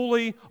is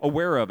fully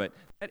aware of it.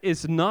 That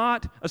is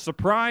not a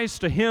surprise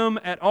to him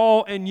at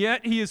all, and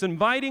yet he is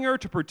inviting her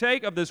to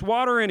partake of this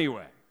water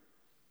anyway.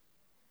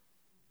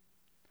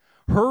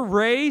 Her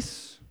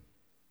race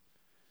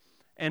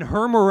and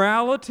her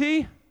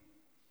morality,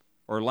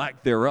 or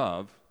lack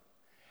thereof,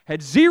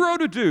 had zero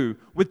to do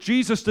with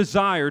Jesus'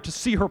 desire to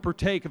see her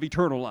partake of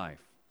eternal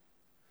life.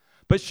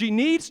 But she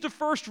needs to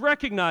first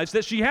recognize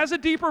that she has a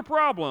deeper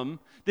problem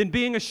than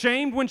being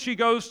ashamed when she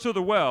goes to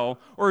the well,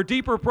 or a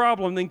deeper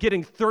problem than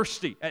getting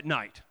thirsty at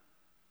night.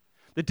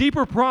 The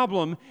deeper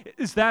problem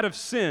is that of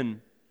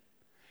sin.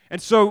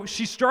 And so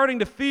she's starting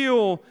to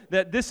feel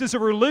that this is a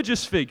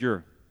religious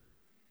figure.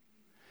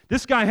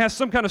 This guy has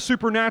some kind of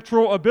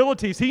supernatural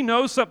abilities. He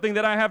knows something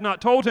that I have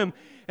not told him.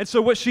 And so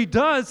what she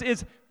does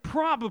is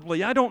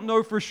probably, I don't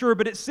know for sure,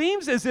 but it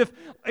seems as if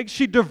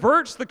she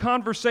diverts the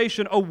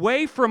conversation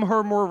away from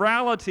her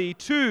morality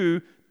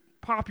to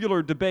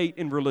popular debate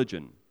in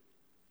religion.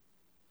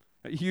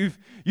 You've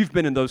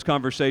been in those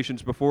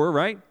conversations before,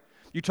 right?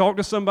 You talk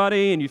to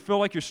somebody and you feel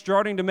like you're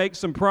starting to make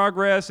some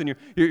progress and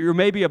you're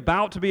maybe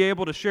about to be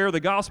able to share the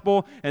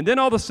gospel, and then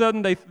all of a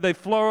sudden they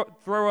throw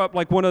up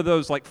like one of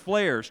those like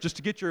flares just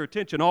to get your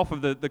attention off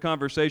of the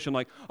conversation,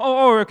 like,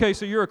 oh, okay,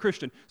 so you're a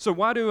Christian. So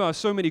why do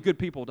so many good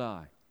people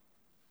die?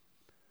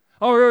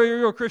 Oh,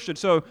 you're a Christian.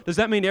 So does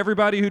that mean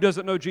everybody who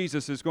doesn't know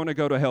Jesus is going to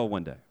go to hell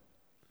one day?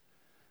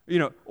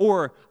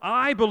 Or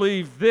I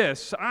believe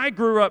this. I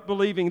grew up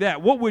believing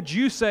that. What would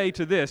you say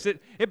to this?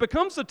 It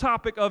becomes a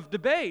topic of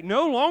debate.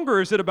 No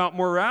longer is it about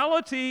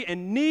morality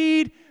and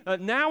need.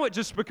 Now it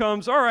just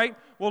becomes, all right,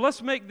 well,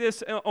 let's make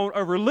this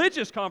a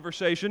religious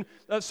conversation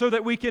so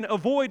that we can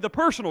avoid the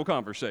personal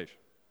conversation.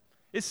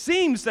 It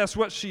seems that's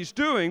what she's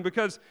doing,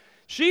 because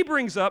she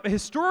brings up a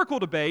historical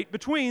debate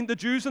between the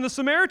Jews and the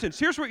Samaritans.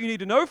 Here's what you need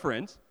to know,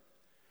 friends.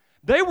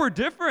 They were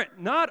different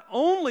not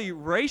only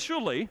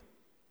racially,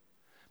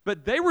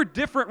 but they were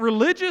different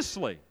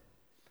religiously.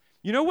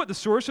 You know what the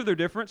source of their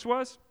difference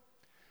was?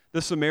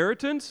 The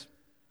Samaritans,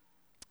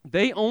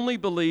 they only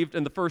believed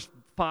in the first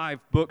 5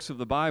 books of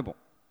the Bible.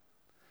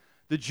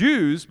 The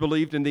Jews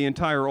believed in the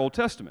entire Old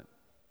Testament.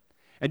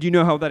 And do you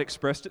know how that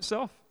expressed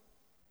itself?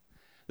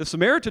 The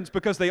Samaritans,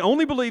 because they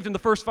only believed in the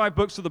first 5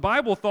 books of the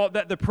Bible, thought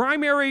that the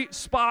primary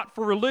spot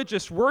for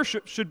religious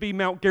worship should be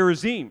Mount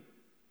Gerizim.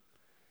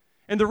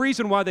 And the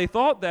reason why they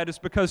thought that is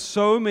because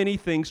so many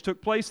things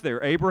took place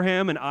there.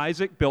 Abraham and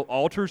Isaac built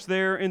altars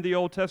there in the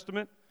Old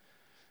Testament.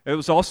 It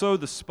was also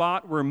the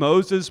spot where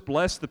Moses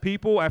blessed the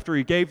people after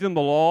he gave them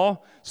the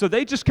law. So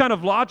they just kind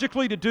of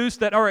logically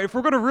deduced that, all right, if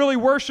we're going to really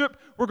worship,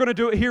 we're going to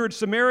do it here in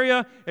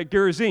Samaria at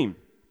Gerizim.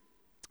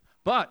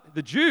 But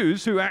the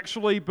Jews, who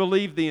actually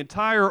believed the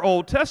entire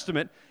Old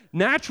Testament,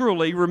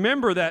 naturally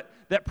remember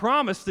that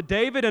promise to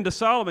David and to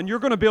Solomon, you're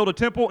going to build a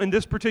temple in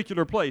this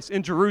particular place,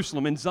 in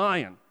Jerusalem, in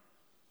Zion.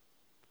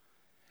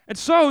 And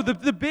so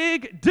the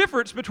big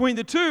difference between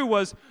the two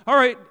was, all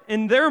right,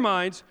 in their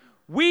minds,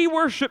 we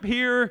worship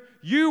here,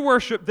 you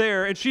worship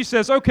there. And she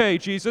says, okay,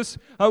 Jesus,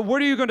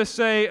 what are you going to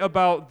say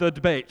about the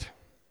debate?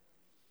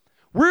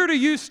 Where do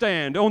you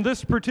stand on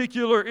this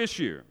particular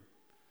issue?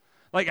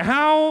 Like,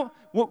 how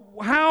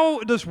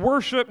does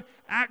worship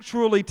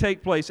actually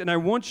take place? And I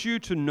want you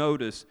to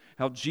notice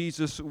how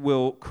Jesus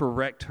will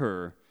correct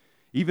her,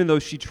 even though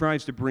she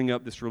tries to bring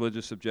up this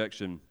religious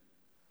objection.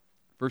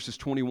 Verses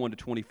 21 to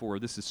 24,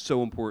 this is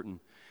so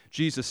important.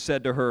 Jesus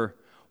said to her,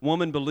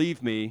 "Woman,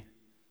 believe me,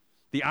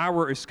 the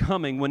hour is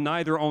coming when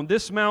neither on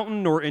this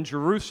mountain nor in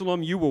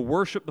Jerusalem you will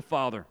worship the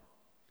Father.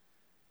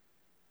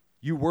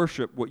 You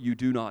worship what you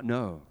do not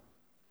know.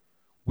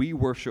 We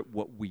worship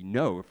what we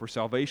know, for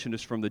salvation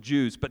is from the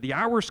Jews. But the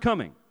hour is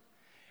coming,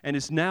 and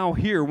is now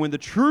here, when the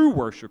true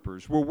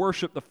worshipers will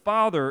worship the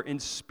Father in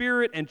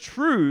spirit and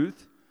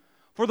truth,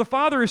 for the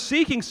Father is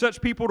seeking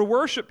such people to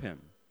worship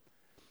Him.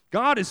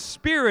 God is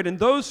spirit, and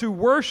those who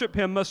worship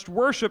Him must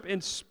worship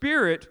in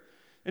spirit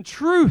and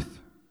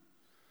truth."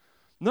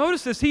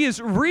 Notice this. He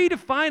is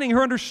redefining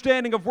her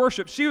understanding of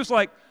worship. She was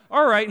like,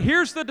 all right,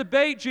 here's the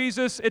debate,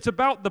 Jesus. It's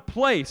about the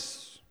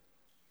place.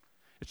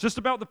 It's just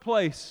about the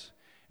place.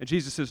 And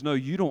Jesus says, no,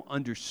 you don't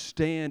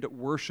understand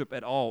worship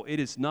at all. It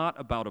is not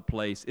about a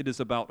place. It is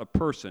about a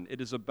person.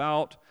 It is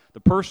about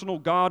the personal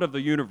God of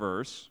the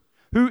universe,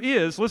 who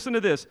is, listen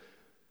to this,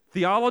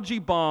 theology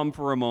bomb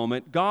for a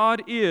moment,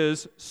 God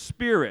is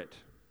spirit.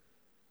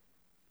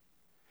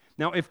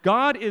 Now, if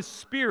God is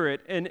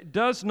spirit and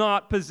does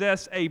not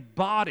possess a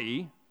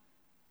body,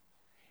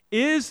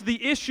 Is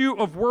the issue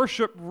of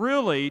worship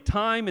really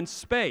time and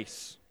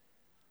space,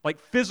 like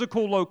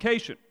physical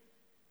location?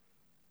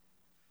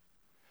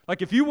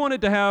 Like if you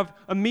wanted to have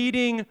a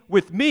meeting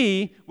with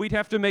me, we'd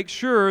have to make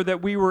sure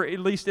that we were at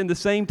least in the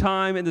same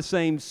time, in the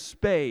same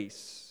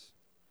space.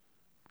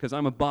 Because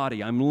I'm a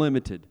body, I'm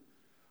limited.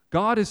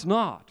 God is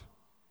not.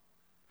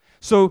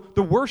 So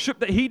the worship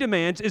that He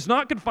demands is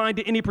not confined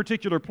to any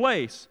particular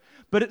place,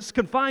 but it's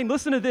confined,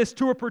 listen to this,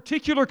 to a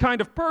particular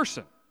kind of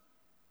person.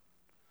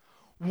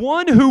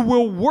 One who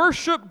will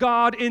worship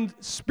God in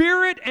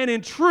spirit and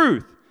in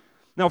truth.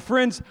 Now,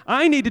 friends,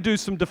 I need to do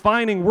some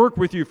defining work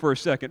with you for a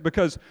second,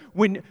 because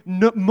when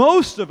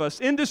most of us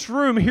in this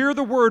room hear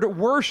the word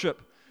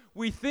worship,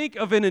 we think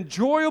of an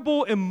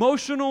enjoyable,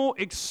 emotional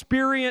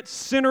experience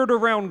centered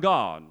around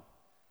God.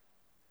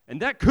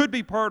 And that could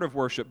be part of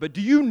worship. But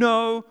do you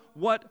know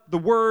what the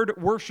word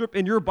worship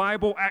in your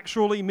Bible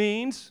actually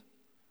means?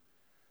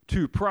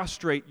 To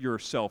prostrate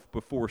yourself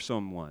before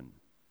someone.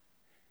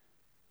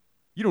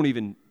 We don't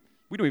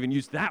even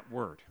use that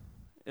word,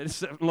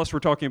 unless we're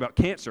talking about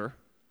cancer.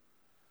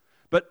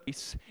 But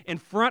it's in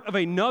front of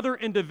another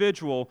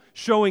individual,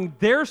 showing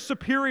their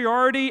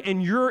superiority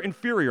and your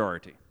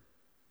inferiority.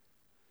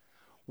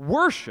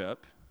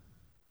 Worship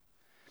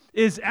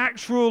is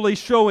actually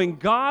showing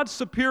God's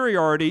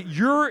superiority,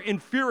 your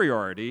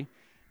inferiority,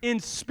 in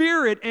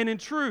spirit and in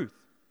truth.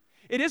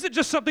 It isn't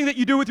just something that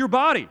you do with your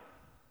body.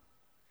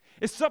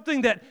 It's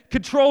something that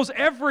controls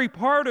every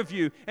part of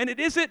you. And it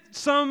isn't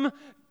some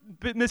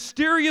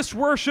mysterious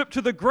worship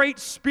to the great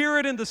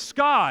spirit in the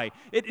sky.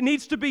 It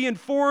needs to be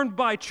informed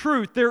by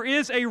truth. There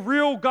is a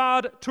real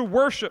God to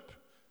worship.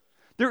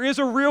 There is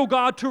a real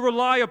God to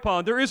rely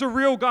upon. There is a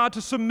real God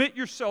to submit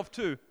yourself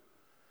to.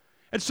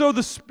 And so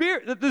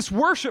this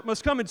worship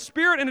must come in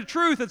spirit and in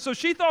truth. And so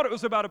she thought it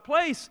was about a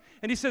place.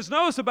 And He says,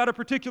 no, it's about a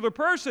particular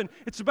person.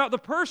 It's about the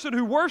person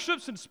who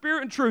worships in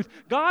spirit and truth.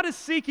 God is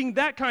seeking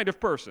that kind of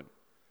person.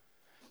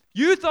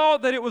 You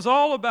thought that it was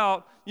all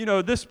about,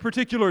 this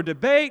particular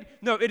debate.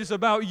 No, it is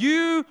about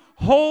you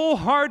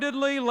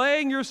wholeheartedly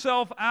laying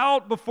yourself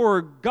out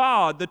before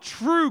God, the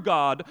true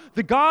God,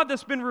 the God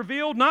that's been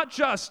revealed not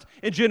just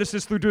in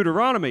Genesis through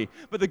Deuteronomy,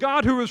 but the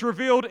God who was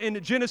revealed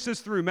in Genesis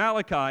through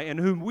Malachi and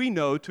whom we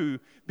know to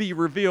be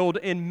revealed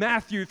in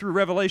Matthew through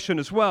Revelation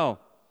as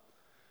well.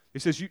 He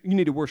says, you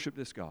need to worship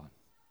this God.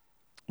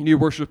 You need to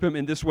worship Him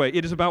in this way.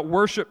 It is about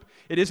worship.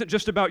 It isn't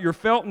just about your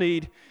felt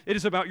need. It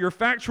is about your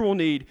factual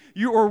need.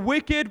 You are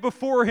wicked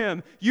before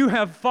Him. You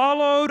have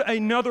followed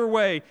another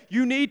way.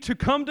 You need to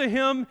come to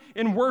Him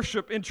in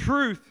worship, in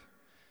truth.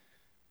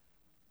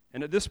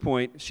 And at this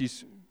point,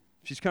 she's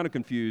kind of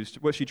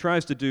confused. What she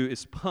tries to do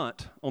is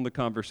punt on the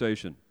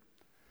conversation.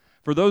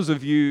 For those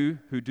of you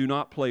who do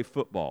not play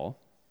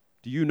football,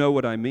 do you know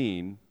what I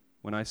mean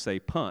when I say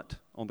punt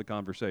on the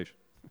conversation?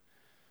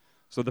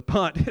 So the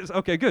punt is,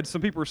 okay, good.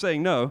 Some people are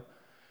saying no.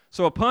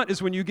 So a punt is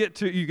when you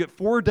get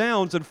 4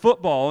 downs in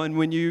football, and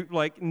when you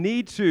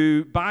need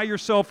to buy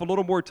yourself a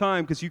little more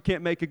time because you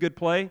can't make a good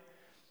play,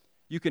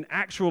 you can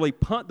actually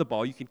punt the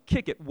ball. You can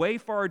kick it way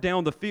far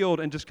down the field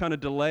and just kind of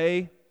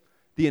delay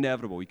the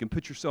inevitable. You can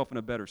put yourself in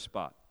a better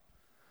spot.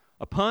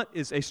 A punt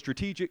is a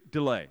strategic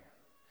delay.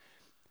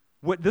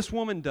 What this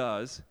woman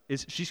does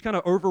is she's kind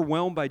of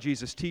overwhelmed by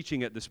Jesus'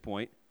 teaching at this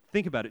point.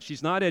 Think about it.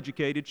 She's not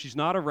educated. She's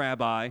not a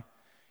rabbi.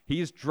 He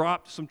has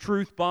dropped some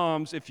truth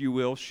bombs, if you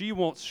will. She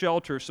wants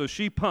shelter, so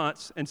she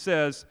punts and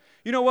says,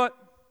 you know what?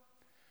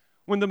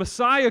 When the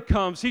Messiah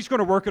comes, He's going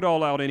to work it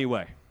all out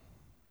anyway.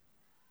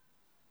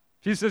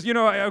 She says,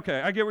 okay,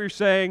 I get what you're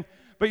saying,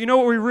 but you know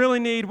what we really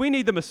need? We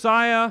need the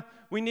Messiah.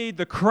 We need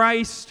the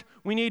Christ.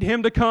 We need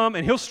Him to come,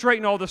 and He'll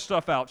straighten all this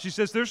stuff out. She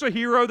says, there's a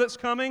hero that's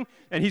coming,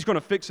 and He's going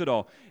to fix it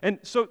all. And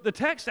so the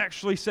text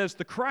actually says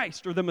the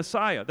Christ or the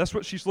Messiah. That's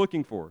what she's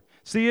looking for.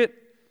 See it?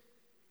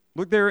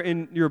 Look there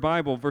in your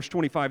Bible, verse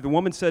 25. The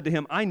woman said to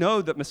Him, I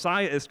know that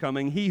Messiah is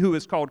coming, He who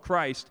is called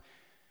Christ.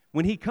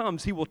 When He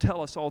comes, He will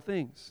tell us all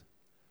things.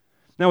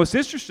 Now, it's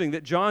interesting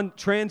that John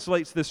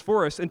translates this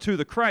for us into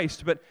the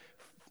Christ, but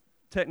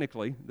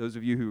technically, those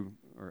of you who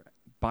are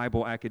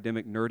Bible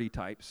academic nerdy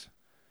types,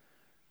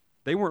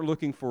 they weren't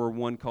looking for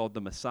one called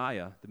the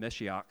Messiah, the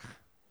Meshiach.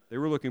 They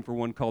were looking for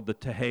one called the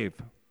Tehav.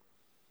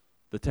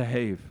 The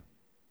Tehav.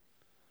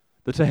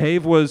 The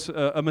Tehav was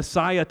a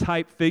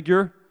Messiah-type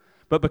figure.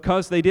 But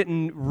because they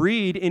didn't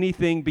read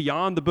anything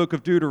beyond the book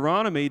of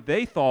Deuteronomy,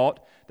 they thought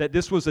that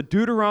this was a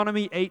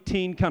Deuteronomy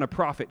 18 kind of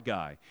prophet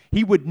guy.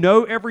 He would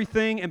know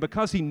everything, and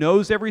because he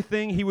knows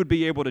everything, he would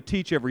be able to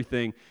teach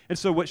everything. And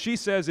so what she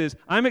says is,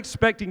 I'm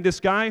expecting this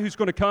guy who's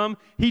going to come.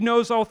 He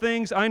knows all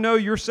things. I know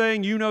you're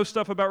saying you know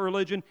stuff about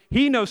religion.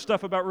 He knows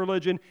stuff about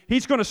religion.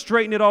 He's going to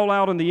straighten it all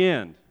out in the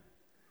end.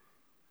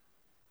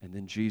 And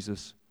then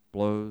Jesus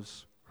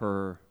blows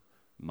her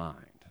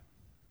mind.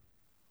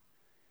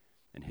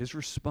 And His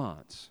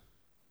response,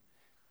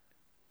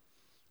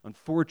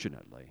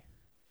 unfortunately,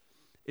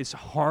 is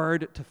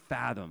hard to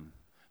fathom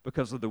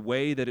because of the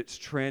way that it's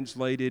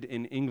translated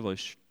in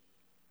English.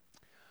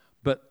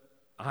 But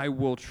I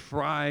will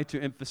try to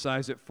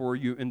emphasize it for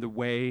you in the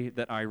way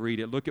that I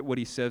read it. Look at what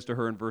He says to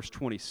her in verse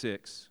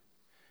 26.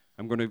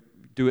 I'm going to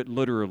do it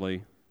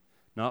literally,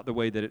 not the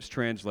way that it's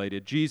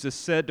translated. Jesus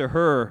said to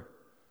her,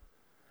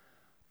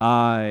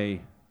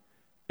 I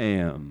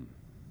am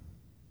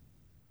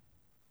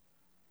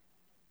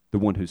the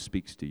one who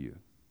speaks to you.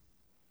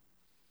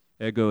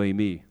 Ego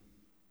eimi.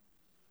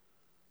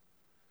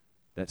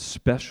 That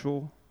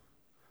special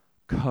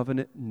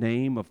covenant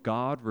name of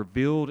God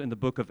revealed in the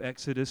book of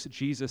Exodus,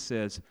 Jesus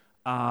says,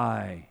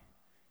 I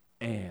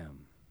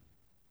am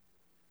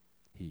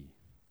He.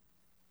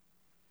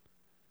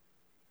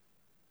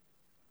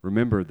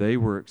 Remember, they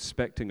were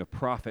expecting a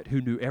prophet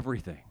who knew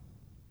everything.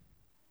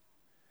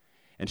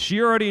 And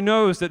she already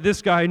knows that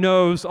this guy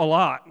knows a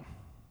lot.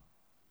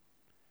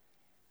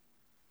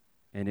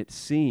 And it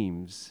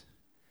seems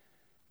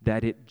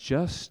that it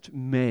just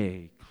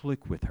may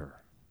click with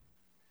her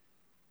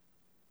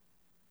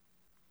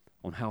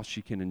on how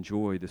she can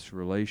enjoy this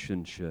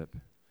relationship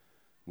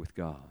with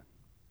God.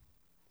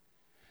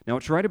 Now,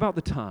 it's right about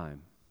the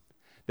time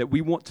that we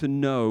want to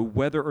know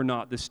whether or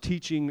not this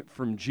teaching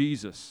from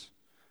Jesus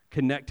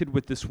connected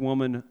with this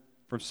woman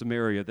from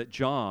Samaria that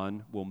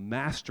John will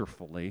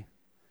masterfully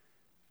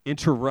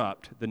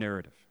interrupt the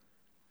narrative.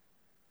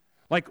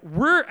 Like,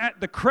 we're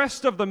at the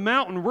crest of the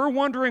mountain. We're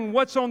wondering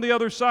what's on the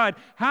other side.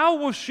 How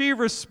will she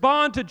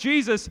respond to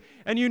Jesus?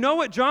 And you know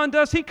what John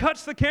does? He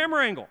cuts the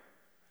camera angle.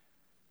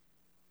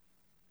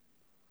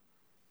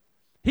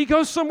 He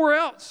goes somewhere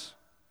else.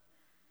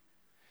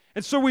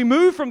 And so we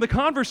move from the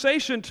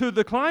conversation to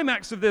the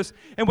climax of this.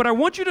 And what I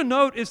want you to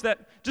note is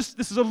that, this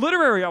is a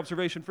literary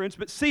observation, friends,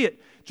 but see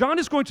it. John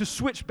is going to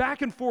switch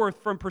back and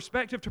forth from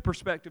perspective to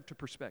perspective to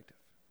perspective.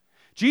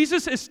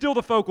 Jesus is still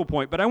the focal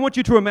point, but I want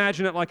you to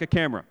imagine it like a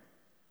camera.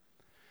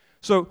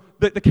 So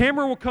the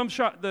camera will come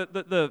shot.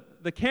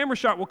 The camera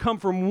shot will come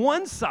from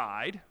one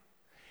side,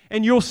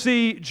 and you'll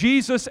see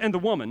Jesus and the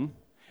woman,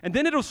 and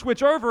then it'll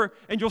switch over,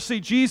 and you'll see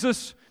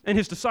Jesus and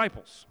his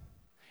disciples,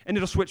 and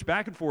it'll switch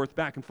back and forth,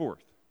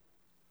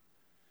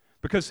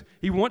 because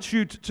he wants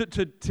you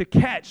to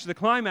catch the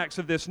climax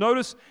of this.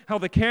 Notice how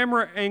the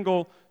camera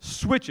angle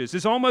switches.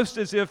 It's almost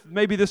as if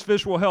maybe this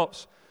visual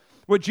helps.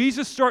 What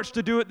Jesus starts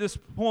to do at this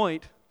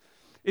point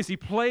is he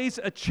plays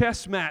a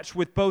chess match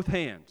with both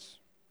hands.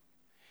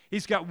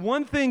 He's got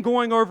one thing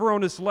going over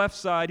on his left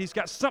side. He's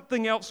got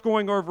something else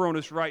going over on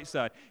his right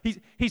side.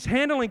 He's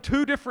handling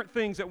two different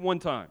things at one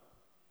time.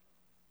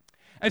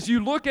 As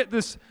you look at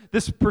this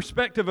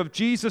perspective of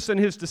Jesus and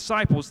his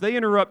disciples, they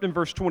interrupt in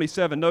verse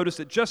 27. Notice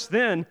that just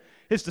then,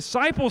 his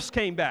disciples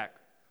came back.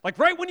 Like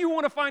right when you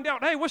want to find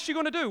out, hey, what's she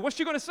going to do? What's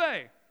she going to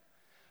say?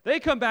 They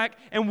come back,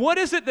 and what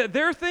is it that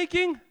they're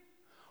thinking?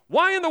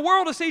 Why in the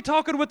world is he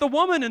talking with a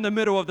woman in the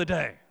middle of the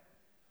day?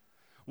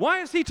 Why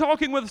is he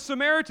talking with a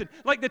Samaritan?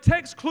 Like the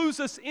text clues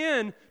us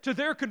in to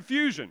their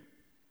confusion.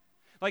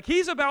 Like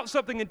he's about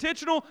something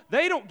intentional.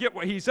 They don't get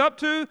what he's up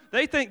to.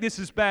 They think this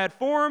is bad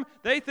form.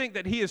 They think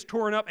that he has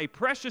torn up a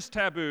precious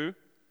taboo.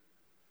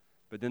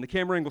 But then the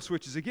camera angle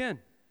switches again.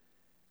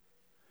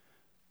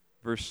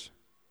 Verse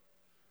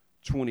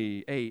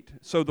 28.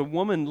 So the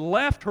woman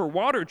left her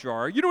water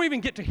jar. You don't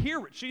even get to hear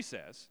what she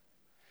says.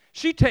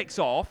 She takes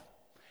off.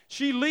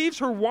 She leaves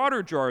her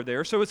water jar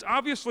there, so it's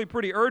obviously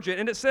pretty urgent.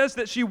 And it says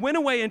that she went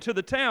away into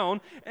the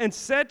town and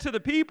said to the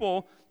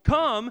people,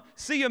 come,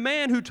 see a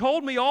man who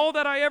told me all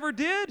that I ever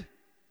did.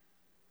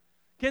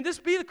 Can this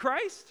be the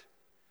Christ?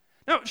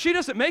 Now, she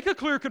doesn't make a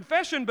clear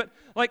confession, but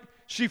like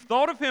she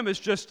thought of him as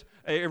just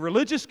a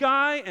religious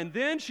guy, and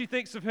then she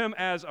thinks of him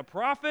as a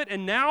prophet,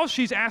 and now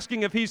she's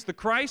asking if he's the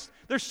Christ.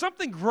 There's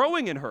something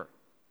growing in her.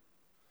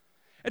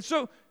 And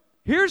so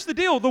here's the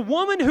deal. The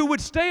woman who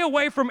would stay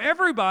away from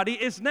everybody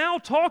is now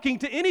talking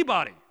to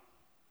anybody.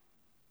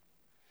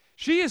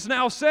 She is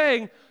now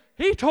saying,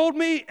 he told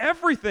me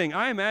everything.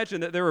 I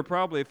imagine that there were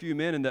probably a few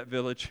men in that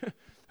village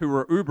who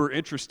were uber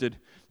interested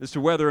as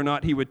to whether or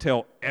not he would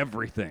tell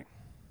everything.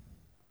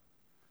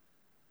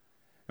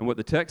 And what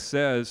the text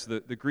says,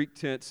 the Greek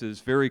tense is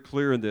very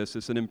clear in this.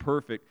 It's an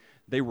imperfect.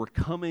 They were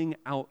coming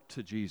out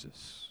to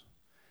Jesus.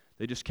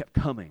 They just kept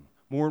coming.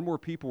 More and more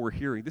people were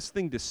hearing. This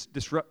thing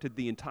disrupted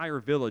the entire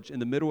village in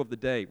the middle of the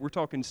day. We're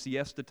talking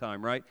siesta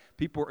time, right?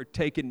 People are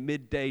taking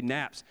midday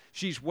naps.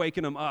 She's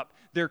waking them up.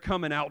 They're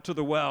coming out to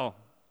the well.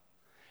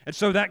 And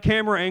so that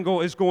camera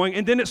angle is going,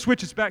 and then it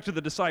switches back to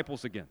the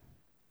disciples again.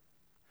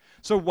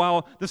 So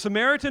while the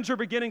Samaritans are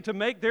beginning to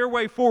make their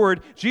way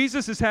forward,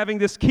 Jesus is having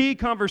this key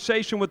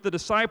conversation with the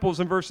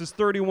disciples in verses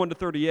 31 to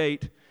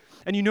 38.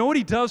 And you know what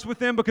he does with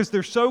them because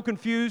they're so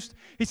confused?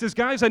 He says,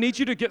 guys, I need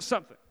you to get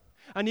something.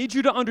 I need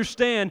you to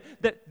understand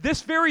that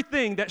this very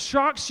thing that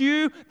shocks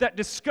you, that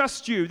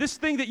disgusts you, this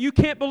thing that you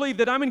can't believe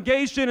that I'm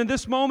engaged in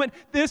this moment,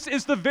 this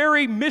is the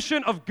very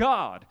mission of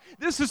God.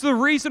 This is the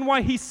reason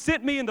why he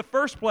sent me in the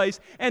first place,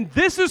 and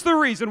this is the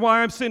reason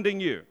why I'm sending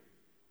you.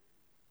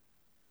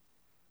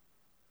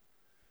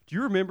 Do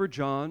you remember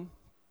John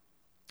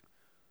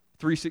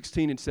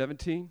 3:16 and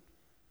 17?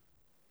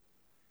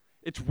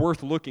 It's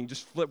worth looking.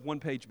 Just flip one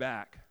page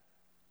back.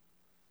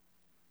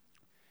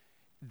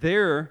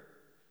 There,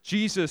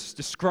 Jesus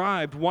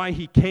described why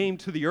he came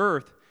to the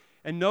earth.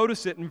 And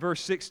notice it in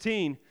verse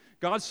 16.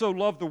 God so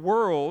loved the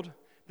world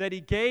that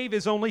he gave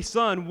his only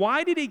Son.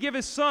 Why did he give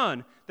his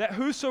Son? That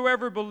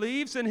whosoever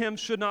believes in him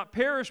should not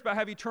perish but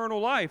have eternal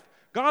life.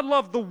 God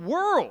loved the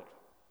world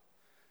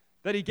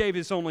that he gave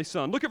his only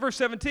Son. Look at verse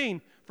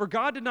 17. For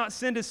God did not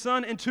send his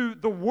Son into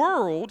the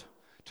world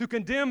to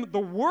condemn the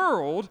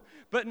world,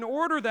 but in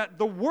order that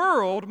the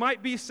world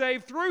might be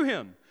saved through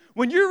him.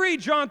 When you read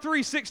John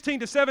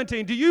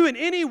 3:16-17, do you in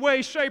any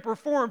way, shape, or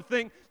form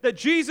think that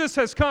Jesus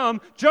has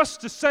come just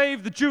to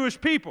save the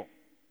Jewish people?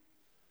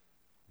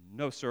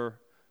 No, sir.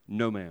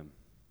 No, ma'am.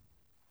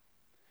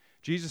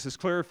 Jesus is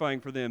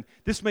clarifying for them,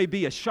 this may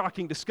be a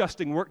shocking,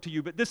 disgusting work to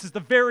you, but this is the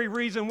very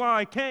reason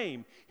why I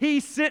came. He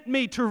sent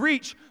me to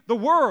reach the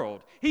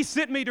world. He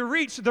sent me to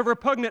reach the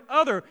repugnant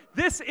other.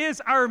 This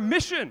is our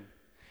mission.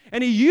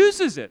 And he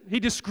uses it.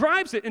 He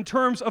describes it in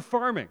terms of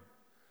farming.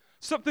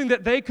 Something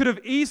that they could have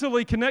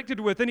easily connected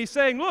with. And he's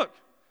saying, look,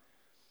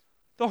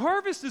 the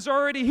harvest is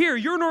already here.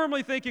 You're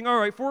normally thinking, all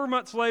right, 4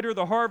 months later,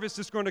 the harvest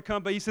is going to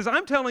come. But he says,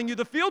 I'm telling you,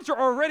 the fields are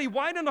already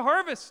white in the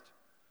harvest.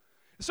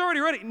 It's already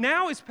ready.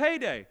 Now is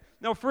payday.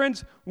 Now,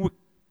 friends,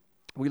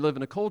 we live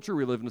in a culture,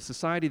 we live in a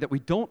society that we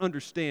don't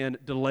understand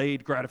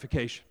delayed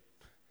gratification.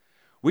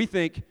 We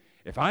think,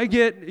 if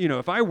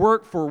I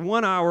work for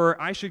 1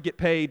 hour, I should get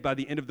paid by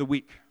the end of the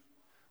week.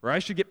 Or I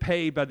should get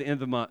paid by the end of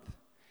the month.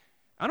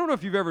 I don't know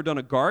if you've ever done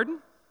a garden,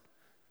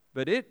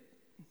 but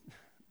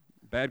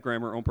bad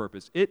grammar on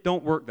purpose, it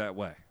don't work that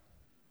way.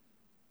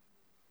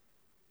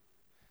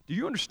 Do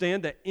you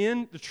understand that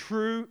in the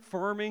true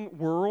farming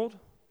world,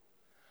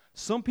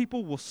 some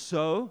people will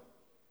sow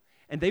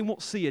and they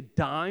won't see a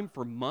dime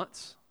for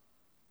months?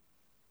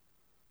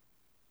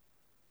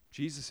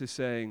 Jesus is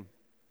saying,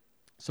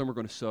 some are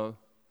going to sow,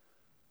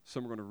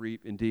 some are going to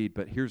reap indeed,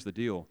 but here's the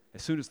deal.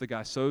 As soon as the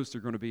guy sows,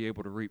 they're going to be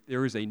able to reap.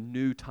 There is a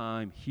new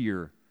time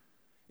here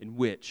in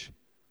which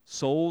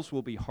souls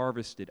will be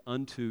harvested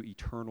unto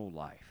eternal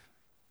life.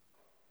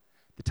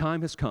 The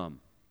time has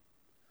come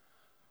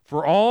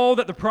for all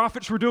that the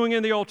prophets were doing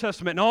in the Old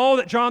Testament and all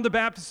that John the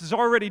Baptist has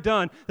already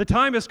done. The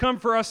time has come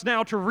for us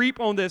now to reap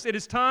on this. It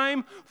is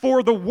time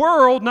for the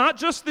world, not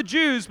just the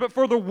Jews, but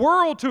for the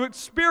world to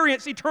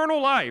experience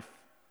eternal life.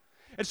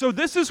 And so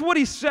this is what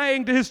he's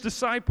saying to his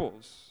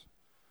disciples.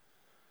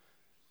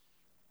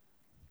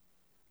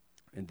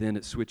 And then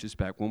it switches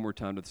back one more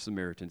time to the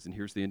Samaritans, and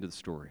here's the end of the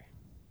story.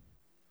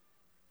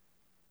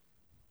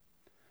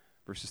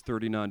 Verses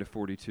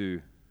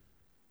 39-42.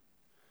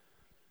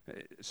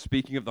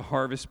 Speaking of the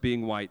harvest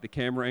being white, the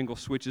camera angle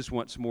switches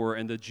once more,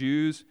 and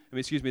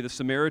the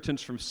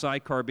Samaritans from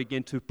Sychar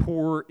begin to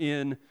pour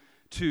in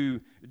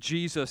to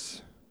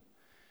Jesus.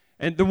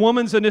 And the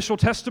woman's initial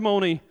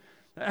testimony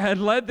had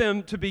led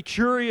them to be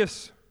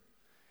curious.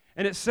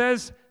 And it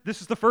says,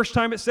 this is the first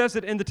time it says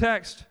it in the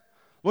text.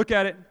 Look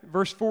at it,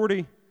 verse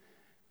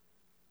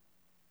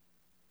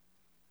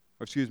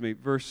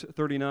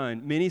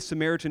 39. Many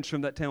Samaritans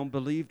from that town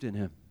believed in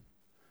him.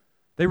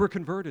 They were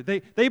converted.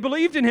 They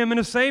believed in him in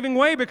a saving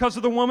way because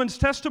of the woman's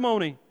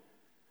testimony.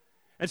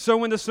 And so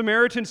when the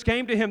Samaritans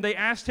came to him, they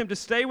asked him to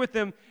stay with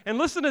them. And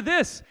listen to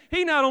this.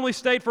 He not only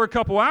stayed for a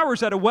couple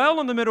hours at a well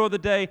in the middle of the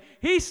day,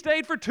 he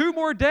stayed for 2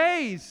 more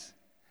days.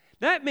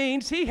 That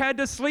means he had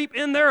to sleep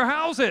in their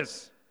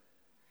houses.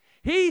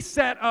 He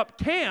set up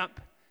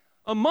camp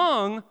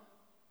among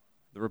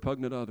the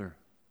repugnant other.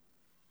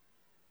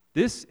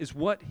 This is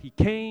what he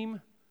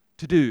came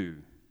to do.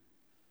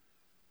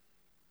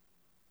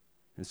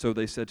 And so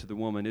they said to the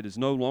woman, it is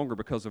no longer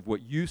because of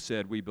what you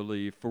said we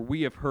believe, for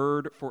we have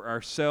heard for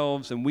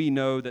ourselves, and we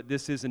know that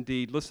this is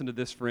indeed, listen to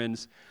this,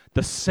 friends,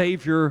 the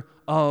Savior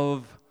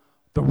of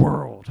the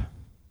world.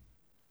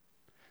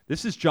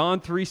 This is John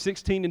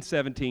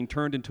 3:16-17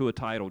 turned into a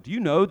title. Do you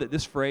know that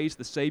this phrase,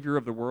 the Savior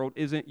of the world,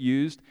 isn't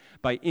used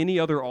by any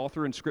other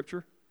author in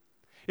Scripture?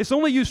 It's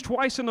only used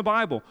twice in the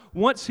Bible,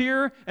 once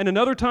here and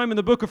another time in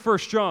the book of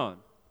 1 John.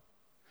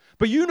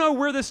 But you know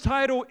where this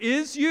title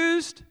is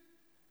used?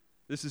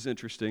 This is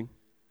interesting.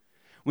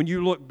 When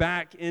you look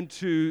back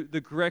into the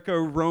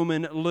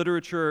Greco-Roman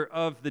literature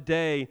of the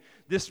day,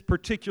 this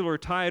particular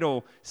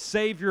title,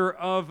 Savior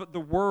of the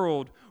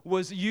World,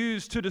 was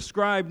used to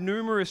describe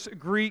numerous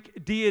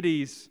Greek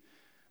deities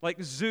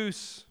like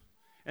Zeus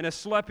and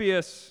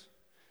Asclepius,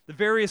 the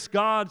various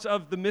gods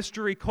of the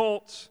mystery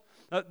cults,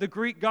 the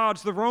Greek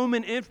gods, the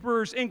Roman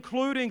emperors,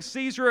 including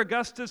Caesar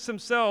Augustus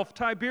himself,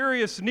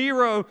 Tiberius,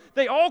 Nero.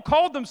 They all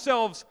called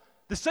themselves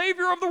the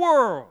Savior of the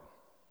world.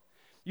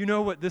 You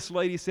know what this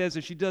lady says,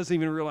 and she doesn't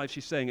even realize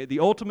she's saying it. The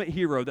ultimate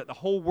hero that the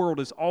whole world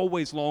has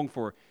always longed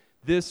for.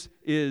 This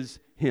is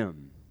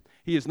him.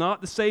 He is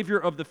not the Savior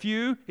of the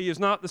few. He is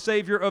not the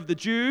Savior of the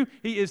Jew.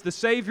 He is the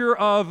Savior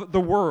of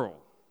the world.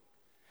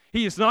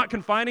 He is not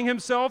confining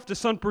himself to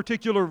some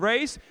particular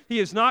race. He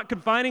is not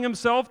confining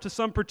himself to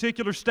some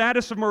particular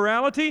status of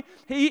morality.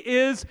 He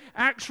is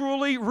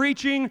actually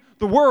reaching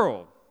the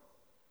world.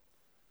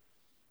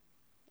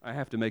 I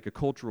have to make a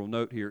cultural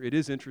note here. It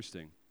is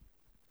interesting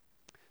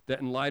that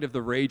in light of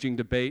the raging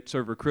debates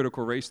over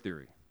critical race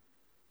theory,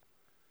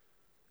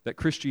 that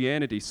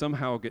Christianity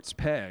somehow gets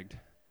pegged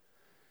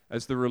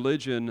as the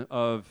religion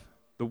of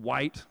the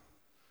white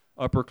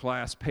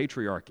upper-class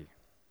patriarchy.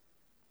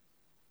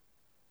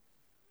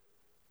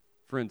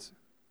 Friends,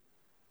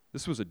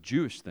 this was a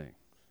Jewish thing.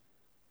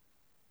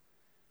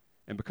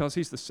 And because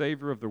he's the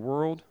Savior of the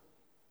world,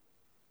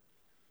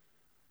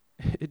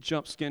 it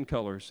jumped skin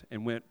colors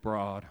and went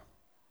broad.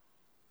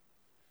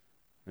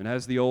 And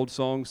as the old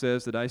song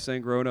says that I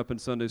sang growing up in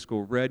Sunday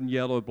school, red and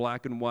yellow,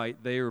 black and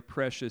white, they are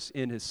precious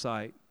in his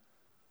sight.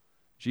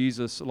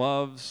 Jesus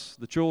loves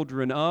the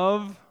children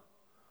of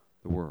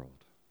the world.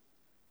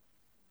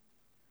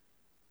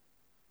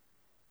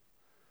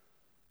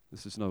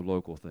 This is no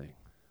local thing.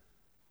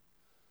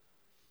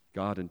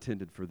 God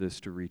intended for this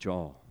to reach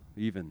all,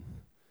 even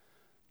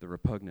the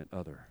repugnant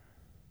other.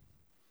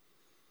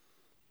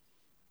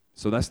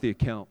 So that's the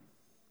account.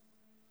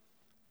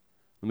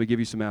 Let me give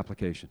you some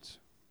applications.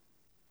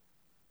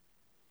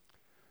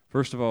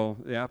 First of all,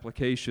 the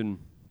application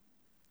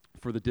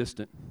for the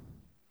distant.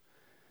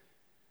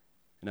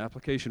 An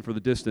application for the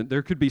distant.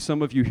 There could be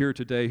some of you here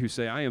today who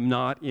say, I am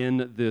not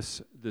in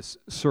this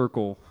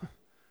circle.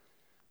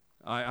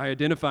 I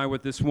identify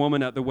with this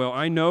woman at the well.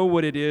 I know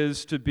what it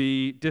is to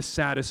be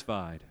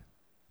dissatisfied.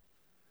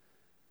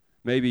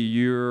 Maybe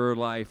your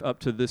life up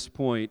to this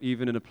point,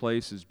 even in a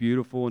place as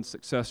beautiful and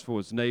successful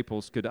as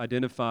Naples, could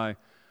identify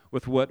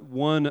with what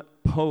one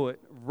poet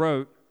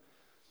wrote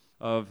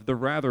of the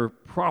rather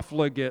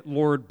profligate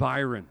Lord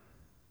Byron.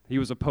 He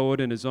was a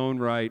poet in his own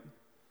right,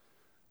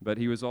 but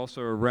he was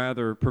also a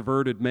rather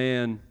perverted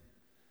man.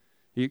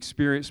 He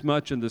experienced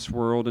much in this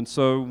world, and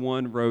so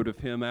one wrote of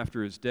him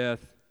after his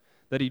death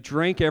that he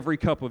drank every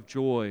cup of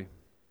joy,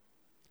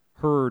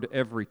 heard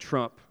every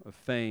trump of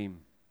fame,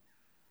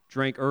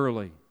 drank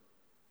early,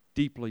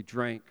 deeply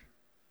drank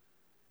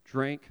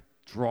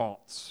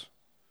draughts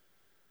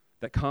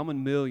that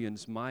common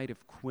millions might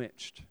have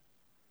quenched,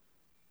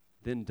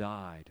 then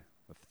died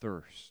of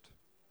thirst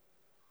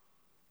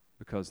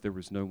because there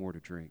was no more to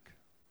drink.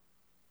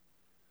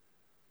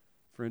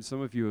 Friends,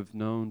 some of you have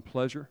known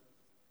pleasure,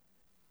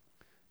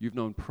 you've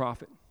known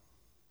profit,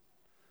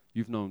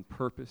 you've known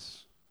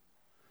purpose,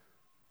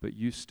 but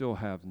you still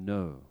have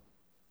no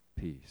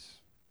peace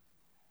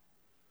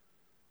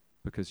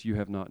because you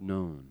have not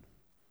known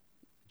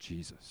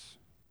Jesus.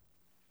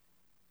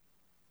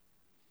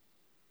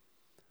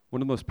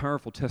 One of the most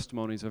powerful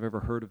testimonies I've ever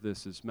heard of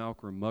this is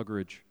Malcolm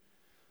Muggeridge.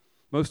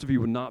 Most of you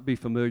would not be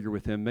familiar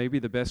with him. Maybe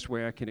the best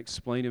way I can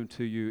explain him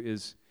to you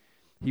is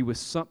he was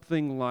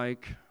something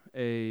like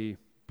a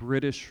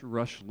British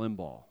Rush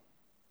Limbaugh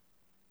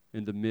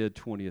in the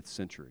mid-20th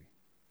century.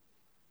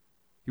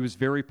 He was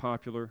very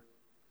popular.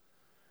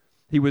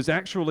 He was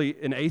actually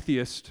an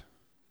atheist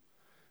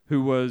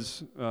who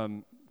was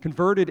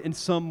converted in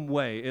some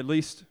way, at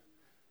least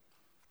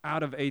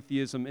out of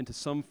atheism into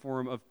some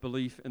form of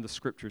belief in the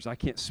Scriptures. I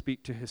can't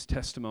speak to his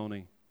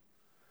testimony.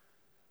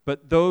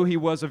 But though he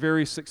was a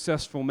very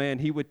successful man,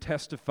 he would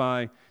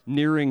testify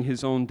nearing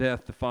his own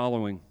death the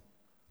following.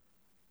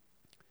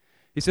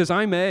 He says,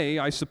 I may,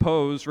 I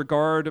suppose,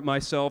 regard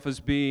myself as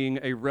being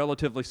a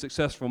relatively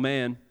successful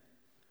man.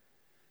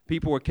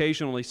 People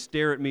occasionally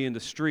stare at me in the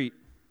street.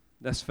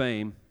 That's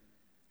fame.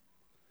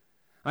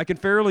 I can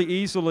fairly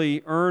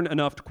easily earn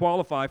enough to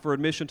qualify for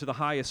admission to the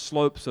highest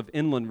slopes of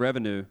inland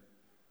revenue.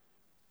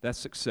 That's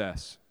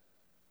success.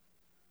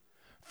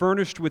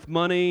 Furnished with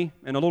money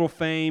and a little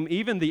fame,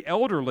 even the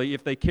elderly,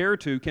 if they care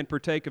to, can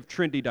partake of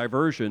trendy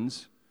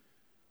diversions.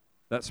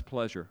 That's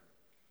pleasure.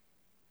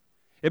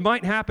 It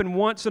might happen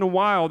once in a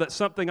while that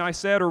something I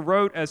said or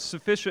wrote as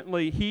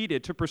sufficiently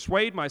heated to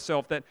persuade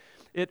myself that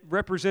it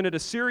represented a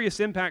serious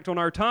impact on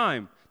our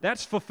time.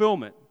 That's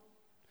fulfillment.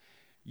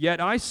 Yet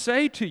I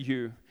say to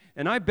you,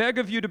 and I beg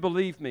of you to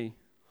believe me,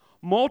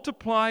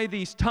 multiply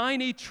these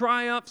tiny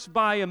triumphs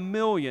by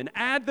 1,000,000,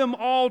 add them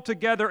all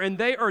together, and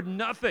they are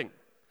nothing,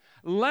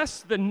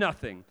 less than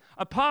nothing,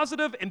 a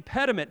positive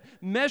impediment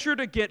measured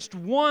against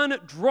one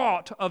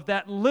draught of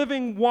that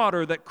living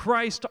water that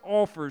Christ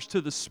offers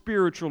to the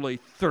spiritually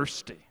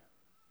thirsty.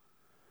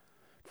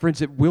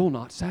 Friends, it will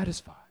not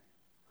satisfy.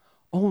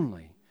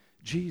 Only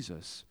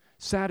Jesus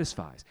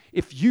satisfies.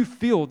 If you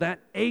feel that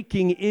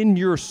aching in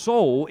your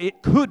soul,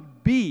 it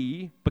could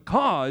be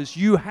because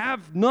you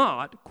have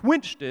not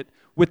quenched it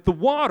with the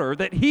water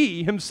that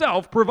He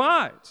Himself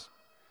provides.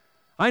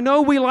 I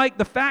know we like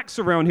the facts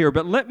around here,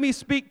 but let me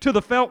speak to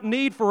the felt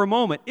need for a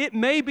moment. It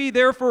may be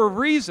there for a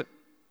reason.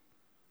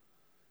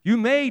 You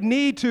may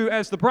need to,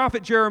 as the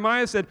prophet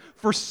Jeremiah said,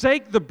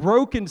 forsake the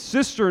broken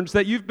cisterns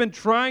that you've been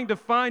trying to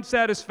find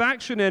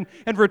satisfaction in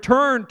and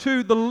return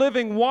to the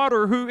living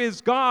water who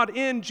is God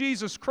in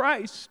Jesus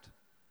Christ.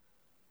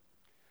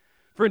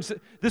 Friends,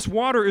 this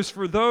water is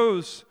for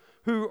those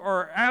who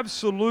are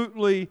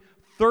absolutely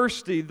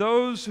thirsty,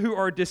 those who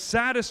are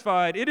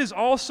dissatisfied. It is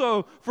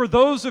also for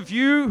those of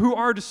you who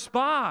are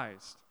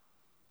despised.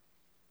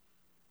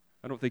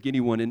 I don't think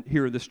anyone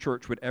here in this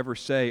church would ever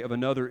say of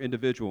another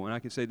individual, and I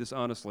can say this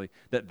honestly,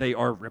 that they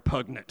are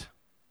repugnant.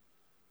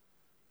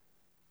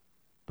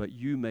 But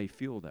you may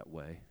feel that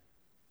way.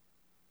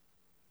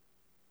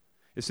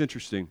 It's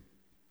interesting.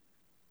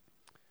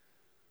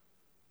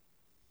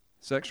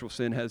 Sexual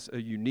sin has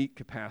a unique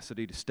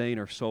capacity to stain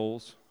our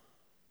souls.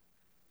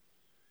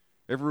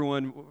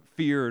 Everyone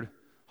feared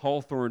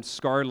Hawthorne's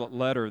scarlet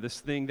letter, this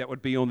thing that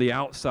would be on the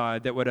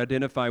outside that would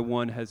identify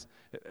one as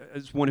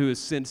one who has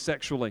sinned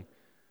sexually.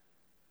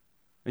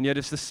 And yet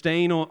it's the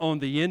stain on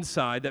the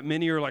inside that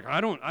many are like,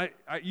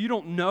 you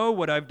don't know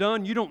what I've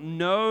done. You don't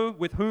know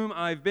with whom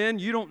I've been.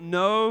 You don't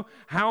know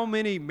how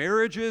many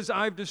marriages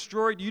I've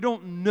destroyed. You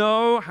don't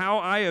know how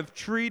I have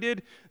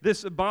treated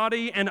this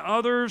body and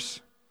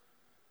others.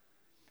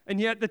 And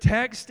yet the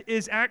text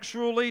is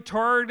actually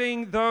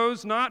targeting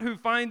those not who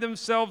find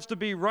themselves to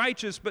be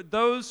righteous, but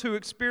those who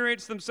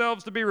experience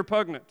themselves to be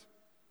repugnant.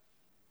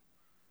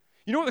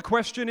 You know what the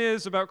question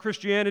is about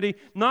Christianity?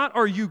 Not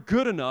are you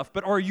good enough,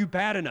 but are you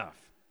bad enough?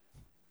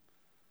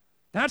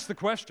 That's the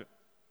question.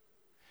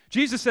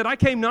 Jesus said, I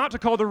came not to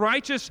call the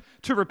righteous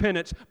to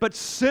repentance, but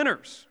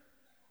sinners.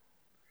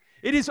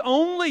 It is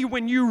only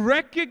when you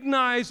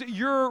recognize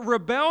your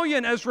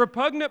rebellion as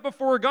repugnant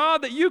before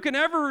God that you can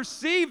ever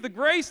receive the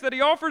grace that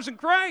He offers in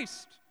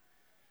Christ.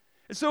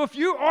 And so if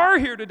you are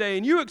here today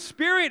and you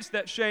experience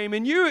that shame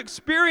and you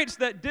experience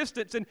that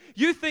distance and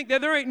you think that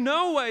there ain't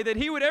no way that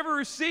He would ever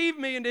receive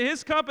me into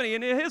His company,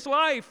 into His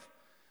life,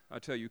 I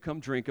tell you, come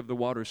drink of the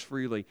waters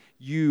freely.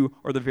 You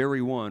are the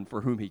very one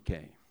for whom He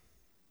came.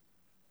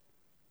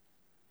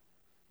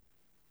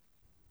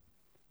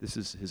 This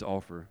is His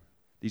offer.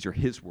 These are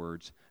His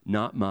words,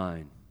 not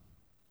mine.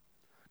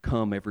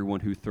 Come, everyone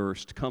who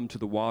thirsts, come to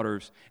the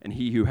waters, and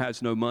he who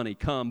has no money,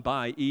 come,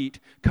 buy, eat.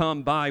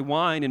 Come, buy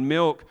wine and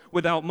milk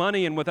without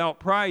money and without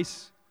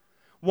price.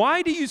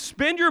 Why do you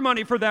spend your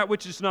money for that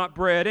which is not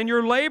bread, and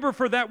your labor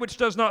for that which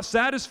does not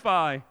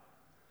satisfy?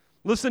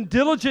 Listen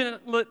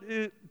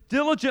diligently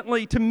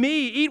to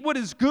me, eat what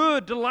is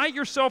good, delight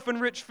yourself in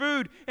rich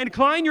food,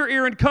 incline your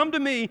ear and come to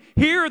me,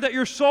 hear that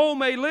your soul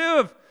may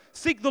live.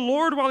 Seek the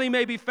Lord while He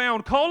may be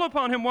found, call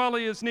upon Him while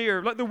He is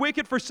near. Let the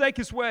wicked forsake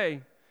his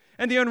way,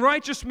 and the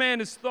unrighteous man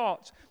his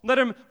thoughts. Let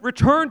him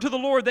return to the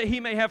Lord that He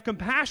may have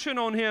compassion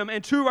on him,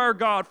 and to our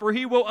God, for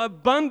He will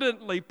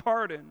abundantly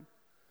pardon.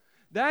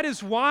 That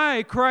is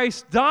why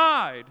Christ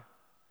died.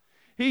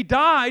 He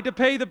died to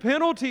pay the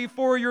penalty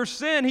for your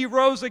sin. He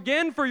rose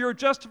again for your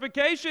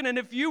justification. And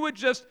if you would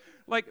just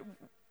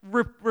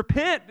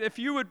repent, if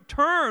you would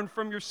turn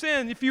from your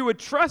sin, if you would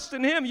trust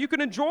in Him, you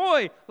can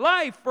enjoy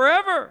life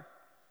forever.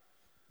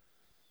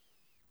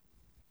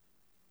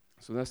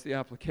 So that's the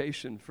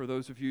application for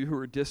those of you who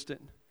are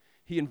distant.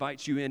 He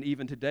invites you in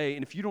even today.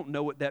 And if you don't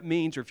know what that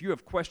means, or if you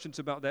have questions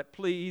about that,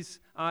 please,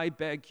 I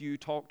beg you,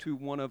 talk to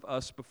one of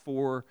us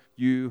before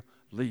you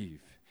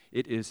leave.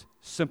 It is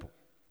simple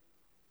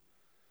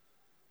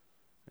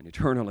and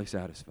eternally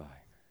satisfying.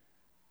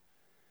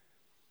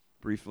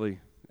 Briefly,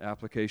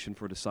 application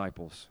for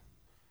disciples.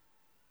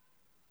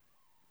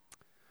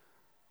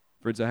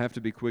 Friends, I have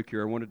to be quick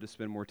here. I wanted to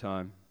spend more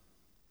time.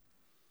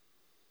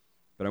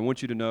 But I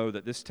want you to know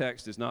that this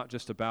text is not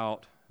just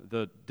about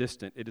the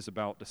distant, it is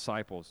about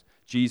disciples.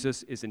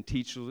 Jesus is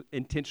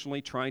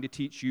intentionally trying to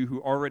teach you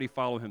who already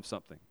follow Him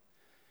something.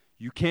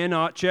 You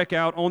cannot check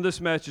out on this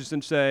message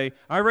and say,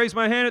 I raised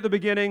my hand at the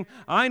beginning,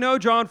 I know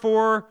John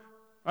 4,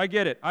 I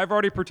get it, I've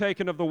already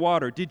partaken of the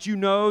water. Did you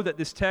know that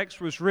this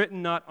text was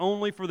written not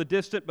only for the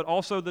distant, but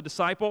also the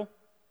disciple?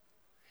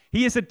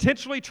 He is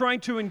intentionally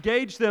trying to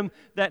engage them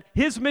that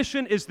His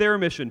mission is their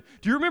mission.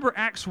 Do you remember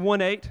Acts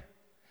 1:8?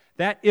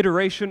 That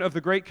iteration of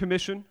the Great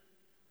Commission?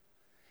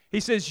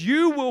 He says,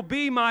 you will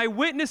be my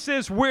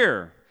witnesses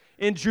where?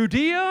 In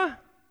Judea,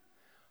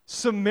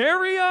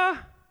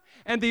 Samaria,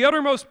 and the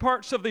uttermost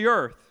parts of the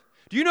earth.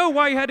 Do you know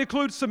why He had to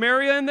include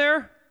Samaria in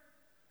there?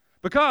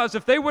 Because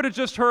if they would have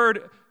just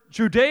heard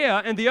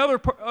Judea and the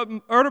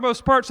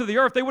uttermost parts of the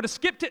earth, they would have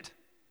skipped it.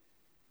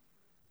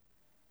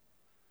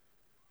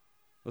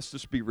 Let's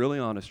just be really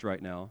honest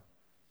right now.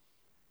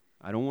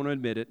 I don't want to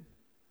admit it.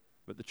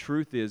 But the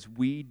truth is,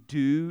 we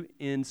do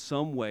in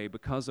some way,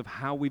 because of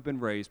how we've been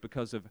raised,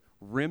 because of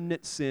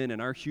remnant sin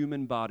in our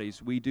human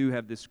bodies, we do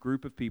have this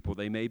group of people.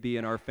 They may be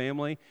in our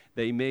family,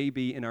 they may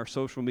be in our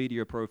social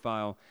media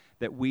profile,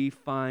 that we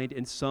find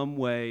in some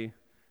way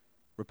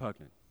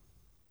repugnant.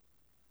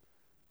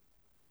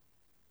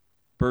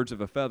 Birds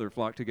of a feather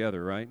flock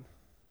together, right?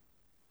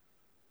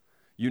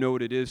 You know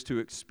what it is to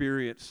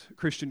experience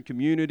Christian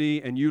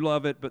community, and you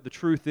love it, but the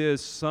truth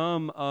is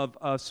some of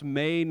us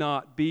may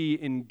not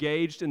be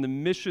engaged in the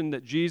mission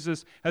that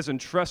Jesus has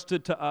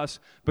entrusted to us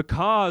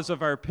because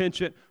of our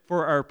penchant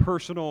for our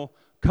personal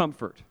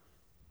comfort.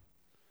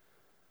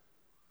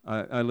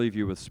 I leave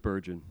you with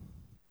Spurgeon.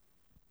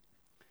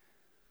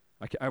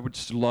 I would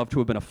just love to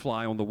have been a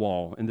fly on the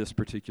wall in this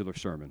particular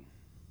sermon,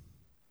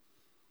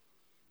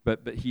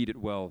 but heed it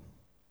well.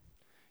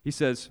 He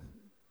says,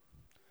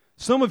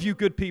 some of you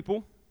good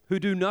people who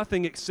do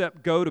nothing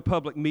except go to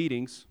public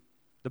meetings,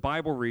 the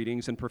Bible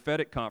readings, and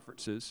prophetic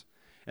conferences,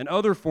 and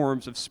other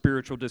forms of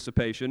spiritual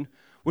dissipation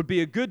would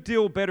be a good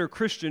deal better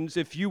Christians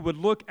if you would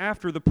look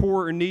after the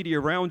poor and needy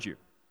around you.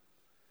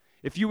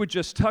 If you would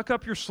just tuck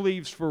up your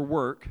sleeves for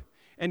work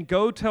and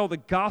go tell the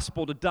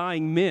gospel to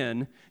dying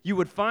men, you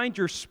would find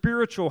your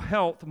spiritual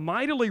health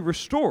mightily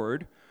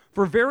restored,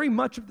 for very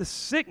much of the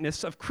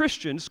sickness of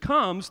Christians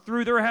comes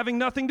through their having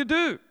nothing to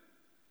do.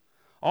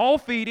 All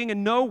feeding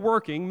and no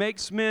working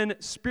makes men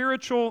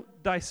spiritual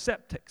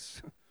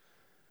dyspeptics.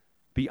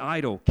 Be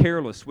idle,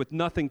 careless, with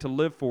nothing to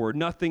live for,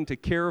 nothing to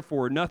care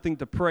for, nothing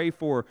to pray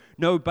for,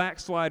 no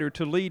backslider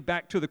to lead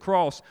back to the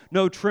cross,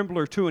 no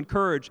trembler to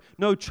encourage,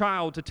 no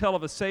child to tell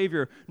of a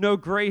Savior, no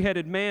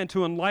gray-headed man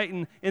to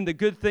enlighten in the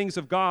good things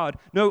of God,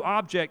 no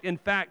object, in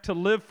fact, to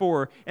live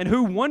for. And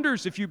who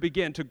wonders if you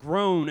begin to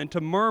groan and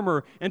to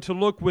murmur and to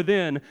look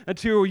within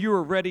until you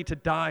are ready to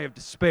die of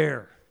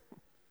despair?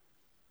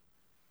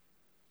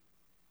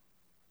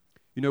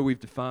 You know, we've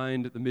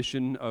defined the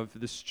mission of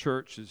this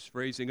church as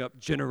raising up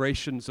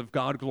generations of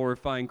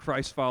God-glorifying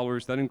Christ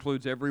followers. That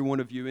includes every one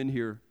of you in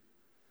here.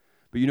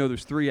 But you know,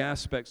 there's three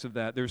aspects of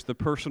that. There's the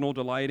personal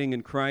delighting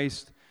in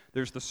Christ,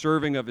 there's the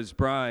serving of His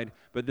bride,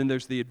 but then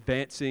there's the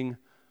advancing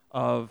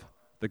of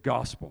the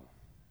gospel.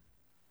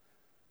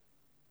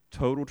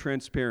 Total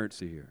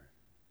transparency here.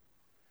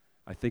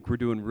 I think we're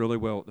doing really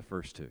well at the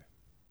first two.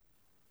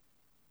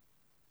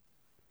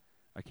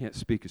 I can't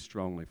speak as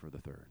strongly for the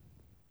third.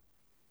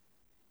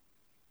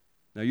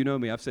 Now, you know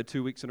me, I've said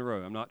 2 weeks in a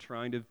row, I'm not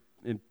trying to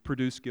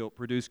produce guilt,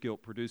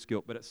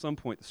 but at some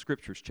point the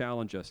Scriptures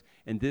challenge us,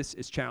 and this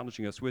is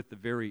challenging us with the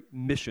very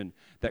mission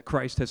that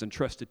Christ has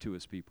entrusted to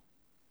His people.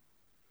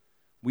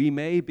 We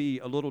may be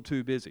a little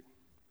too busy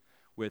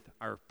with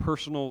our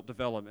personal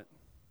development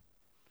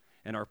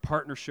and our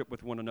partnership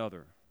with one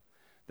another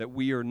that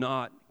we are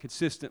not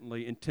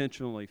consistently,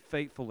 intentionally,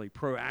 faithfully,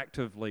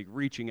 proactively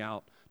reaching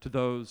out to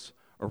those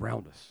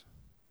around us.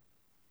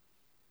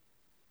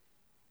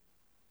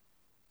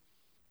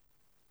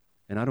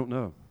 And I don't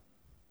know.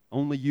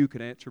 Only you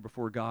can answer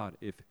before God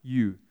if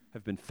you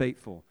have been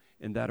faithful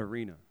in that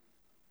arena.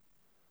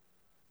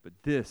 But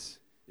this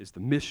is the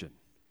mission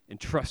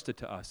entrusted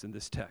to us in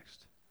this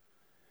text.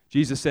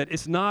 Jesus said,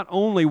 it's not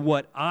only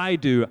what I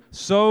do,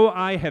 so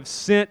I have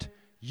sent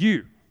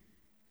you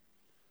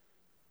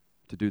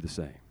to do the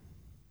same.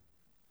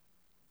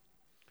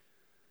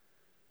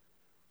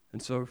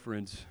 And so,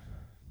 friends,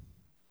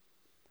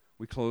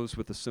 we close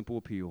with a simple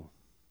appeal.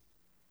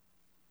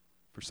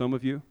 For some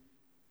of you,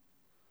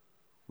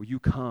 will you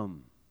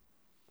come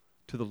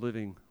to the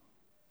living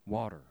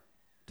water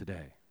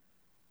today?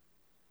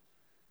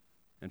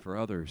 And for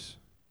others,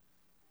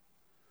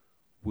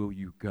 will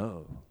you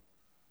go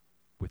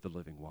with the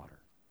living water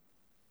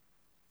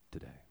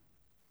today?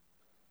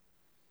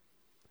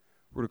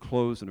 We're going to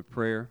close in a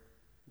prayer,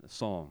 a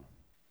song.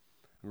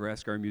 We're going to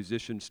ask our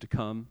musicians to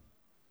come.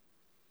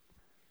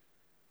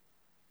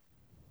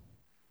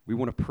 We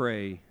want to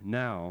pray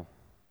now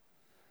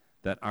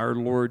that our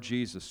Lord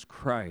Jesus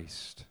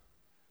Christ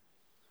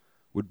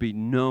would be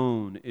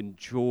known,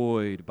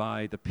 enjoyed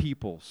by the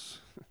peoples.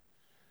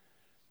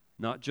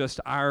 Not just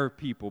our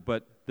people,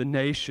 but the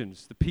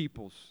nations, the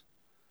peoples.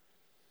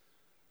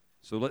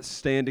 So let's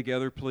stand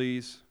together,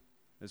 please,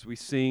 as we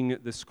sing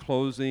this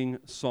closing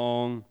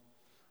song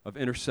of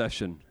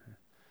intercession,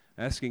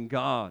 asking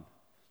God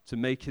to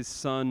make His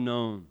Son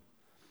known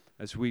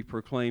as we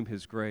proclaim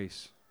His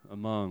grace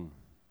among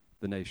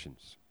the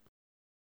nations.